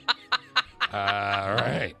 All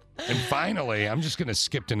right. And finally, I'm just going to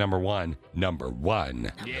skip to number one. Number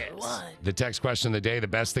one. Yes. The text question of the day, the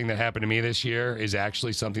best thing that happened to me this year is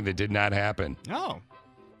actually something that did not happen. Oh.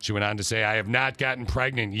 She went on to say, I have not gotten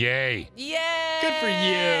pregnant. Yay. Yay. Good for you.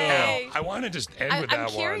 Now, I want to just end with that I'm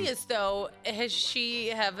one. curious, though, has she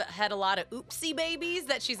have had a lot of oopsie babies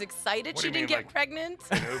that she's excited What do she you didn't mean, get like- pregnant?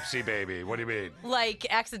 An oopsie baby. What do you mean? Like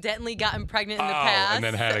accidentally gotten pregnant in the past? and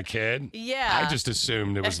then had a kid? Yeah. I just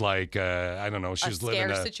assumed it was like, I don't know, she a was living scare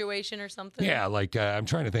a... situation or something? Yeah, like, I'm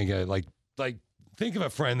trying to think, think of a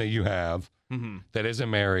friend that you have that isn't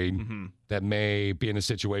married, that may be in a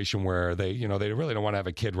situation where they, they really don't want to have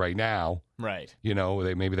a kid right now. Right.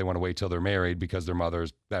 Maybe they want to wait till they're married because their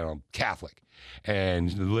mother's, I don't know, Catholic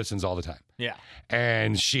and listens all the time. Yeah.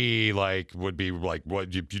 And she would be like, what,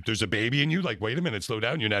 there's a baby in you? Like, wait a minute, slow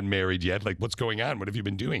down. You're not married yet. Like, what's going on? What have you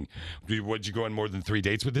been doing? Would you go on more than 3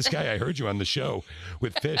 dates with this guy? I heard you on the show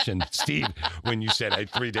with Fish and Steve when you said I had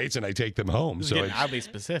 3 dates and I take them home. This is So getting it's- oddly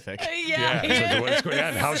specific. yeah. So what's going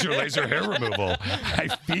on? How's your laser hair removal? I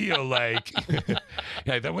feel like,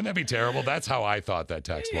 wouldn't that be terrible? That's how I thought that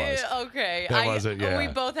text was. Yeah, okay. That wasn't, yeah. We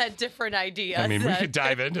both had different ideas. I mean, we could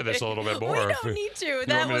dive into this a little bit more. We if don't need to. you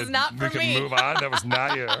That want me was not for we me. can move on. That was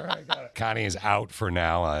not you. All right, got it. Connie is out for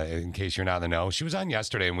now, in case you're not in the know. She was on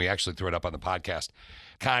yesterday, and we actually threw it up on the podcast.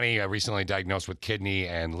 Connie recently diagnosed with kidney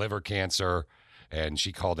and liver cancer, and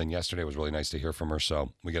she called in yesterday. It was really nice to hear from her,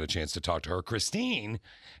 so we got a chance to talk to her. Christine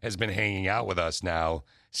has been hanging out with us now,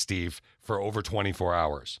 Steve, for over 24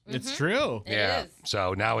 hours. It's true. Yeah.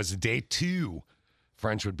 So now is day 2.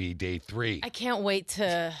 French would be day 3. I can't wait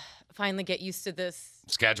to finally get used to this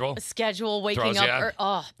Schedule? waking Throws up.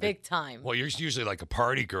 ya? Big time. Well, you're usually like a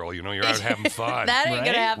party girl. You're out having fun. That ain't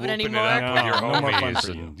gonna happen Whooping anymore. it up with your No more fun homies.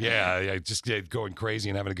 for And, yeah, just going crazy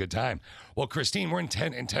and having a good time. Well, Christine, we're in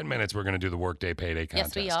 10 minutes. We're going to do the Workday Payday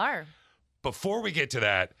contest. Yes, we are. Before we get to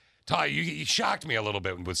that, Ty, you shocked me a little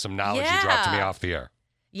bit with some knowledge you dropped to me off the air.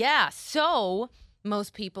 Yeah. So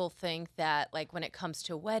most people think that, when it comes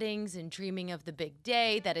to weddings and dreaming of the big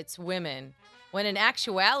day, that it's women. When in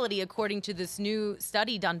actuality, according to this new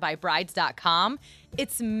study done by Brides.com,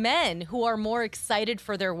 it's men who are more excited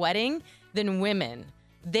for their wedding than women.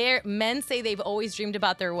 Men say they've always dreamed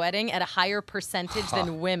about their wedding at a higher percentage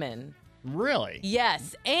than women. Really?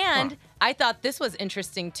 Yes. And I thought this was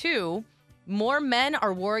interesting, too. More men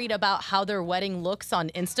are worried about how their wedding looks on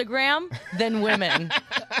Instagram than women.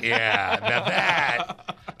 Yeah, now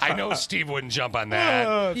that, I know Steve wouldn't jump on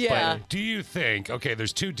that. Yeah. But do you think, okay,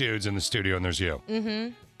 there's 2 dudes in the studio and there's you.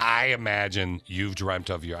 Mm-hmm. I imagine you've dreamt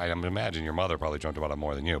of I imagine your mother probably dreamt about it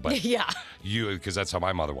more than you, but Yeah. because that's how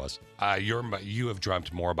my mother was. You have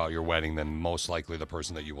dreamt more about your wedding than most likely the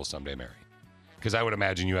person that you will someday marry. Because I would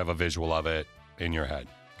imagine you have a visual of it in your head.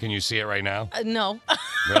 Can you see it right now? No.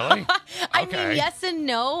 Really? I Okay. mean, yes and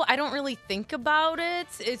no. I don't really think about it.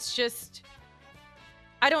 It's just,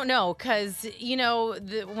 I don't know. Because,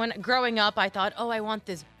 when growing up, I thought, I want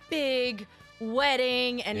this big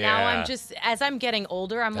wedding. And now Yeah. I'm just, as I'm getting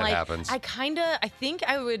older, I'm That like, happens. I think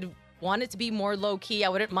I would want it to be more low key. I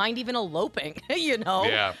wouldn't mind even eloping,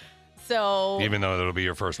 Yeah. So. Even though it'll be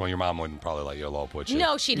your first one, your mom wouldn't probably let you elope, would she?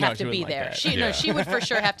 No, she'd have to be there. She would for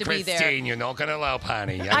sure have to be there. Christine, you're not going to elope,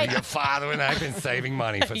 honey. Your father and I have been saving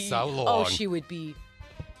money for so long. Oh, she would be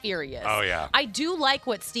furious. Oh, yeah. I do like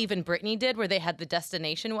what Steve and Brittany did where they had the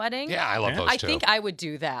destination wedding. Yeah, I love those I too. think I would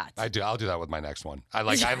do that. I do. I'll do that with my next one. I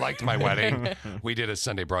liked my wedding. We did a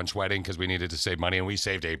Sunday brunch wedding because we needed to save money, and we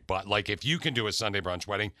saved but if you can do a Sunday brunch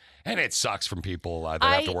wedding, and it sucks from people that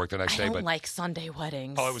have to work the next day. I don't But like Sunday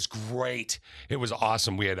weddings. oh, it was great. It was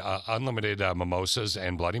awesome. We had unlimited mimosas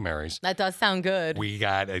and Bloody Marys. That does sound good. We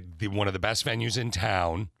got one of the best venues in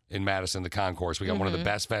town. in Madison, the concourse. We got one of the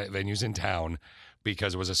best venues in town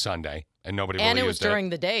because it was a Sunday and nobody really And it was used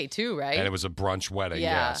during the day, too, right? And it was a brunch wedding,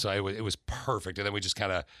 yeah. So it was perfect. And then we just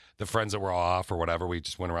kind of, the friends that were off or whatever, we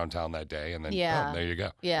just went around town that day and then, boom, there you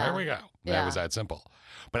go. Yeah. There we go. That was that simple.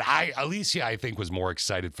 But Alicia, I think, was more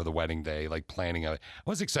excited for the wedding day, like planning I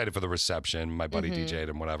was excited for the reception. My buddy DJ'd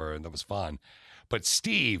and whatever, and that was fun. But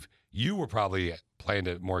Steve, you were probably planned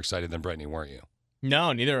it more excited than Brittany, weren't you?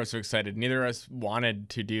 No, neither of us were excited. Neither of us wanted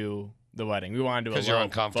to do the wedding. We wanted to elope. Because you're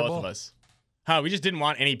uncomfortable? Both of us. We just didn't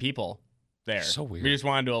want any people there. So weird. We just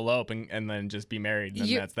wanted to elope and then just be married, and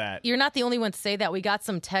that's that. You're not the only one to say that. We got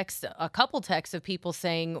some texts, a couple texts of people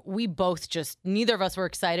saying we both just, neither of us were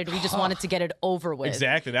excited. We just wanted to get it over with.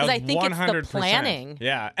 Exactly. That was 100%. I think it's the planning.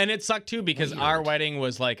 Yeah. And it sucked, too, because our wedding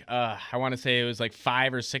was like, I want to say it was like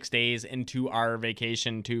 5 or 6 days into our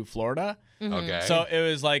vacation to Florida. Okay. So it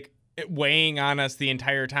was like weighing on us the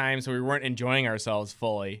entire time, so we weren't enjoying ourselves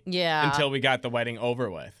fully. Yeah. Until we got the wedding over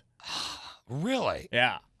with. Really?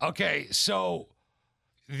 Yeah. Okay, so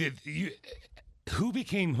who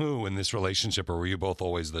became who in this relationship, or were you both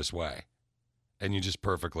always this way? And you just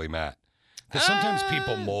perfectly met? Because sometimes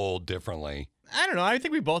people mold differently. I don't know. I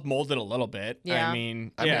think we both molded a little bit. Yeah. I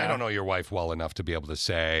mean, I don't know your wife well enough to be able to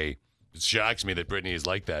say, it shocks me that Brittany is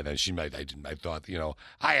like that. And I thought,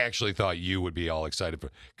 I actually thought you would be all excited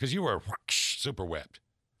because you were super whipped.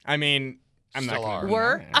 I mean, I'm Still not are.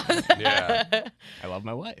 Were? Yeah. I love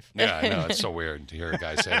my wife. Yeah, I know. It's so weird to hear a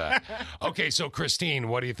guy say that. Okay, so Christine,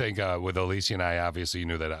 what do you think with Alicia and I? Obviously, you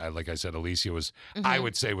knew that, like I said, Alicia was, I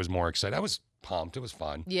would say, was more excited. I was pumped. It was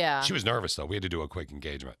fun. Yeah. She was nervous, though. We had to do a quick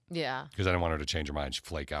engagement. Yeah. Because I didn't want her to change her mind. She'd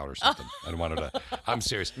flake out or something. I didn't want her to. I'm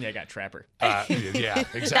serious. Yeah, I got trapper. Yeah,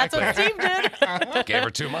 exactly. That's what Steve did. Gave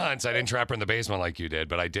her 2 months. I didn't trap her in the basement like you did,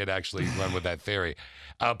 but I did actually run with that theory.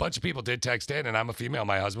 A bunch of people did text in, and I'm a female.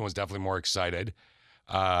 My husband was definitely more excited.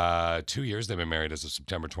 2 years they've been married as of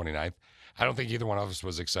September 29th. I don't think either one of us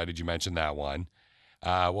was excited. You mentioned that one.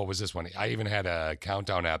 What was this one? I even had a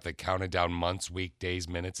countdown app that counted down months, weeks, days,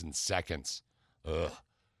 minutes, and seconds. Ugh.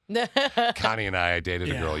 Connie and I dated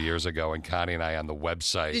a girl years ago, and Connie and I on the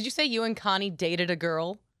website. Did you say you and Connie dated a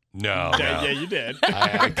girl? No. Yeah, you did.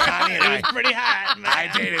 Connie and I, pretty hot, man. I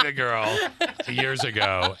dated a girl years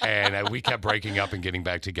ago, and we kept breaking up and getting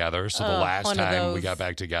back together. So the last time we got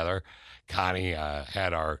back together, Connie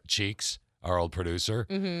had our Cheeks, our old producer,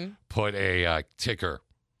 put a ticker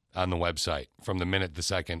on the website from the minute, the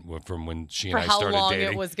second from when she and I started dating. For how long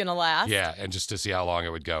it was going to last? Yeah, and just to see how long it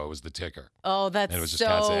would go. It was the ticker. Oh, that's and it was just so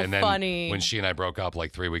constant. And then funny. when she and I broke up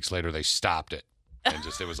like 3 weeks later, they stopped it. And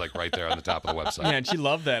it was like right there on the top of the website. Yeah, and she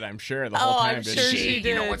loved that, I'm sure, the whole time. I'm sure she did.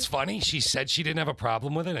 You know what's funny? She said she didn't have a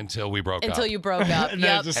problem with it until we broke up. Until you broke up. And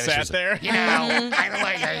then it just sat there. You know, I don't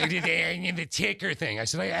like the ticker thing. I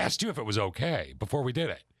said, I asked you if it was okay before we did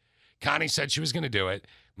it. Connie said she was going to do it.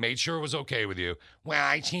 Made sure it was okay with you. Well,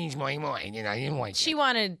 I changed my mind, and I didn't want She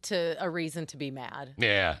wanted a reason to be mad.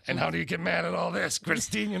 Yeah, and how do you get mad at all this,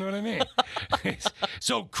 Christine? You know what I mean?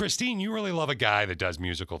 So, Christine, you really love a guy that does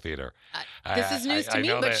musical theater. This is news to me,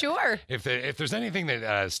 know but that sure. If there's anything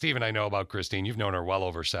that Steve and I know about Christine, you've known her well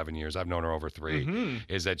over 7 years. I've known her over 3.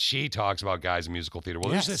 Is that she talks about guys in musical theater. Well,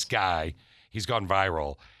 there's this guy. He's gone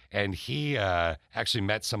viral. And he actually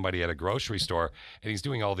met somebody at a grocery store, and he's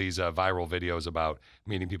doing all these viral videos about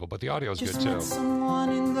meeting people. But the audio's good too. Met someone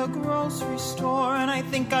in the grocery store, and I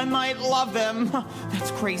think I might love them.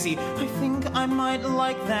 That's crazy. I think I might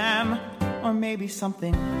like them, or maybe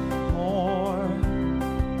something more.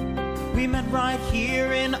 We met right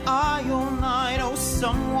here in aisle 9. Oh,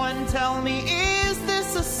 someone tell me, is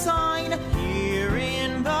this a sign? Here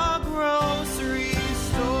in the grocery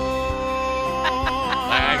store.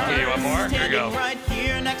 Give you one more. Here you go. Right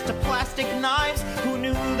here next to plastic knives. Who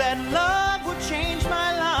knew that love would change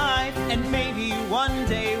my life? And maybe one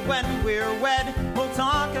day when we're wed, we'll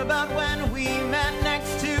talk about when we met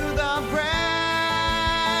next to the bread.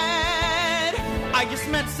 I just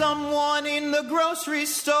met someone in the grocery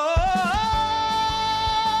store.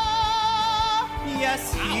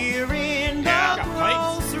 Yes, here in the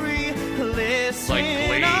grocery.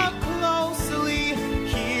 Listen up closely.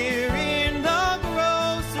 Here in the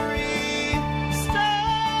grocery store.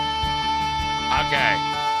 Okay.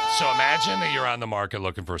 So imagine that you're on the market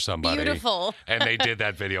looking for somebody. Beautiful. And they did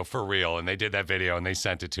that video for real. And they did that video and they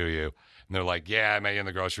sent it to you. And they're like, yeah, I met you in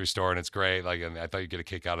the grocery store and it's great. Like, and I thought you'd get a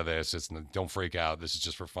kick out of this. Don't freak out. This is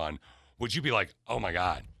just for fun. Would you be like, oh my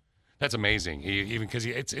God, that's amazing? Even because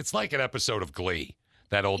it's like an episode of Glee,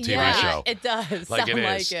 that old TV show. It does. Like sound it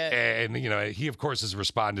like is. it. And, you know, he, of course, has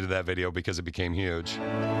responded to that video because it became huge.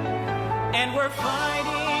 And we're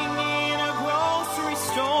fighting in a grocery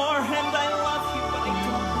store, and I love you, but I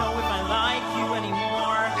don't know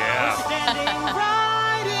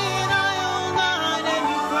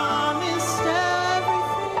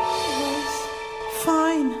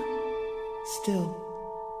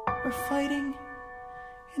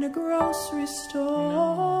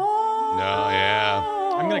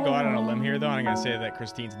I'm going to go out on a limb here, though, and I'm going to say that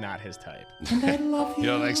Christine's not his type. And I love You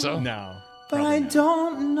don't think so? No. But I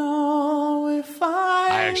don't know if I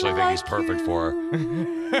actually think he's perfect for her.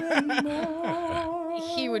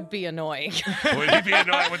 He would be annoying. Would he be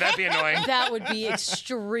annoying? Would that be annoying? That would be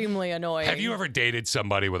extremely annoying. Have you ever dated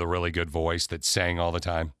somebody with a really good voice that sang all the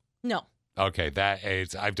time? No. Okay,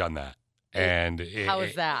 I've done that. And How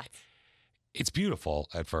is that? It's beautiful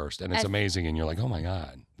at first, and it's amazing, and you're like, oh my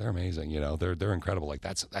God, they're amazing. You know, they're incredible. Like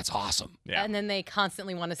that's awesome. Yeah. And then they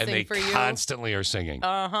constantly want to sing and for you. they constantly are singing.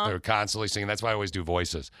 Uh-huh. They're constantly singing. That's why I always do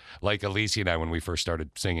voices. Like Alicia and I, when we first started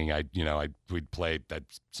singing, we'd play that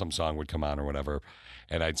some song would come on or whatever,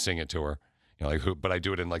 and I'd sing it to her. You know, but I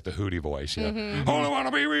do it in like the Hootie voice. You know, Mm-hmm. all I want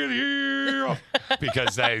to be with you.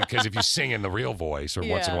 because if you sing in the real voice, or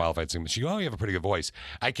once in a while if I'd sing, she go, oh, you have a pretty good voice.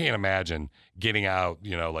 I can't imagine getting out,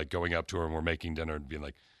 like going up to her and we're making dinner and being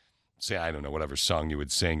like, say, I don't know, whatever song you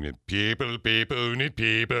would sing. People need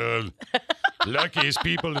people. Luckiest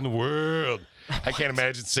people in the world. I can't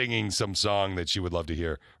imagine singing some song that she would love to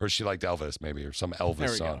hear. Or she liked Elvis, maybe, or some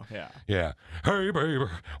Elvis song. Go. Yeah. Hey, baby,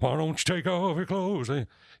 why don't you take off your clothes?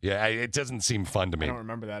 Yeah, it doesn't seem fun to me. I don't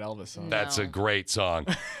remember that Elvis song. That's a great song.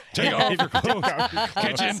 Take off your clothes.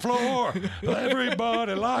 Kitchen floor.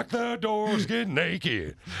 Everybody lock the doors. Get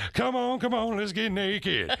naked. Come on, let's get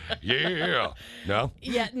naked. Yeah. No?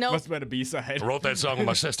 Yeah, no. Must have been a B-side. I wrote that song with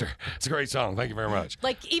my sister. It's a great song. Thank you very much.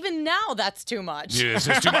 Like, even now, that's too much. Yeah, is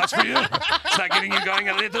this too much for you? It's not getting you going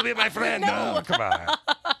a little bit, my friend. No, come on.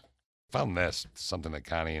 Found this. Something that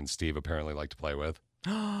Connie and Steve apparently like to play with.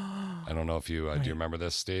 I don't know if you do you remember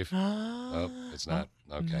this, Steve? Oh, it's not.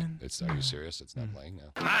 Okay. Are you serious? It's not playing now.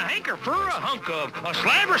 A hanker for a hunk of, a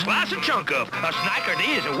slabber slice and chunk of, a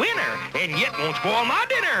snickerdee is a winner, and yet won't spoil my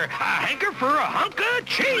dinner. A hanker for a hunk of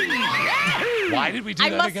cheese. Yahoo! Why did we do that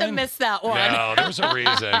again? I must have missed that one. No, there was a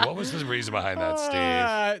reason. What was the reason behind that,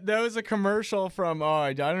 Steve? There was a commercial from,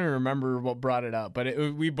 I don't even remember what brought it up, but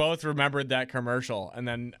we both remembered that commercial, and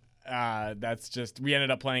then that's just, we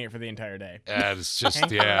ended up playing it for the entire day. It's just,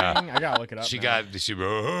 yeah. I gotta look it up.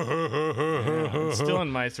 It's still in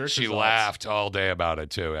my search She results. laughed all day about it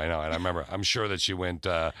too. I know, and I remember. I'm sure that she went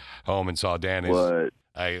home and saw Danny's. What?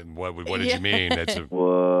 What did you mean? It's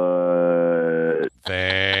What?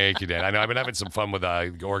 Thank you, Dan. I know I've been having some fun with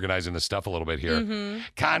organizing the stuff a little bit here. Mm-hmm.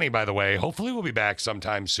 Connie, by the way, hopefully we'll be back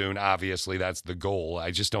sometime soon. Obviously, that's the goal.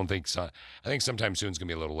 I just don't think so. I think sometime soon is going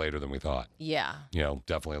to be a little later than we thought. Yeah.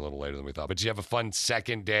 Definitely a little later than we thought. But did you have a fun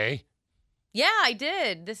second day? Yeah, I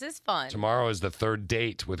did. This is fun. Tomorrow is the third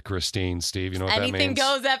date with Christine. Steve, you know what that means? Anything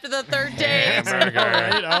goes after the third date.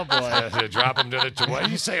 Hamburger. Oh, boy. Drop him to the... Why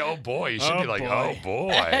do you say, oh, boy? You should be like, oh,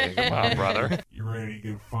 boy. Come on, brother. You ready to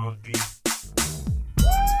get funky?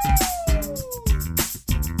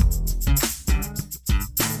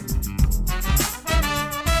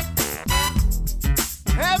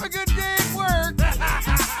 Have a good day at work.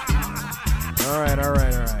 All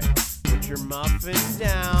right. Put your muffin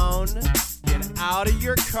down, get out of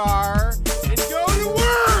your car, and go to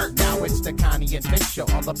work. Now it's the Connie and Fish show,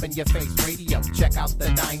 all up in your face radio. Check out the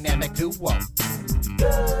dynamic duo.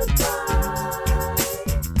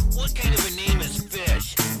 What kind of a name is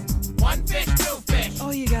Fish? One fish, two fish.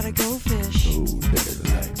 Oh, you gotta go fish. Ooh,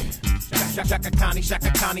 Shaka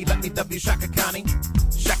Connie, let me W Shaka Connie.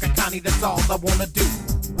 Shaka Connie, that's all I wanna do.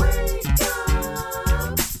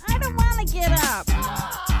 I don't wanna get up.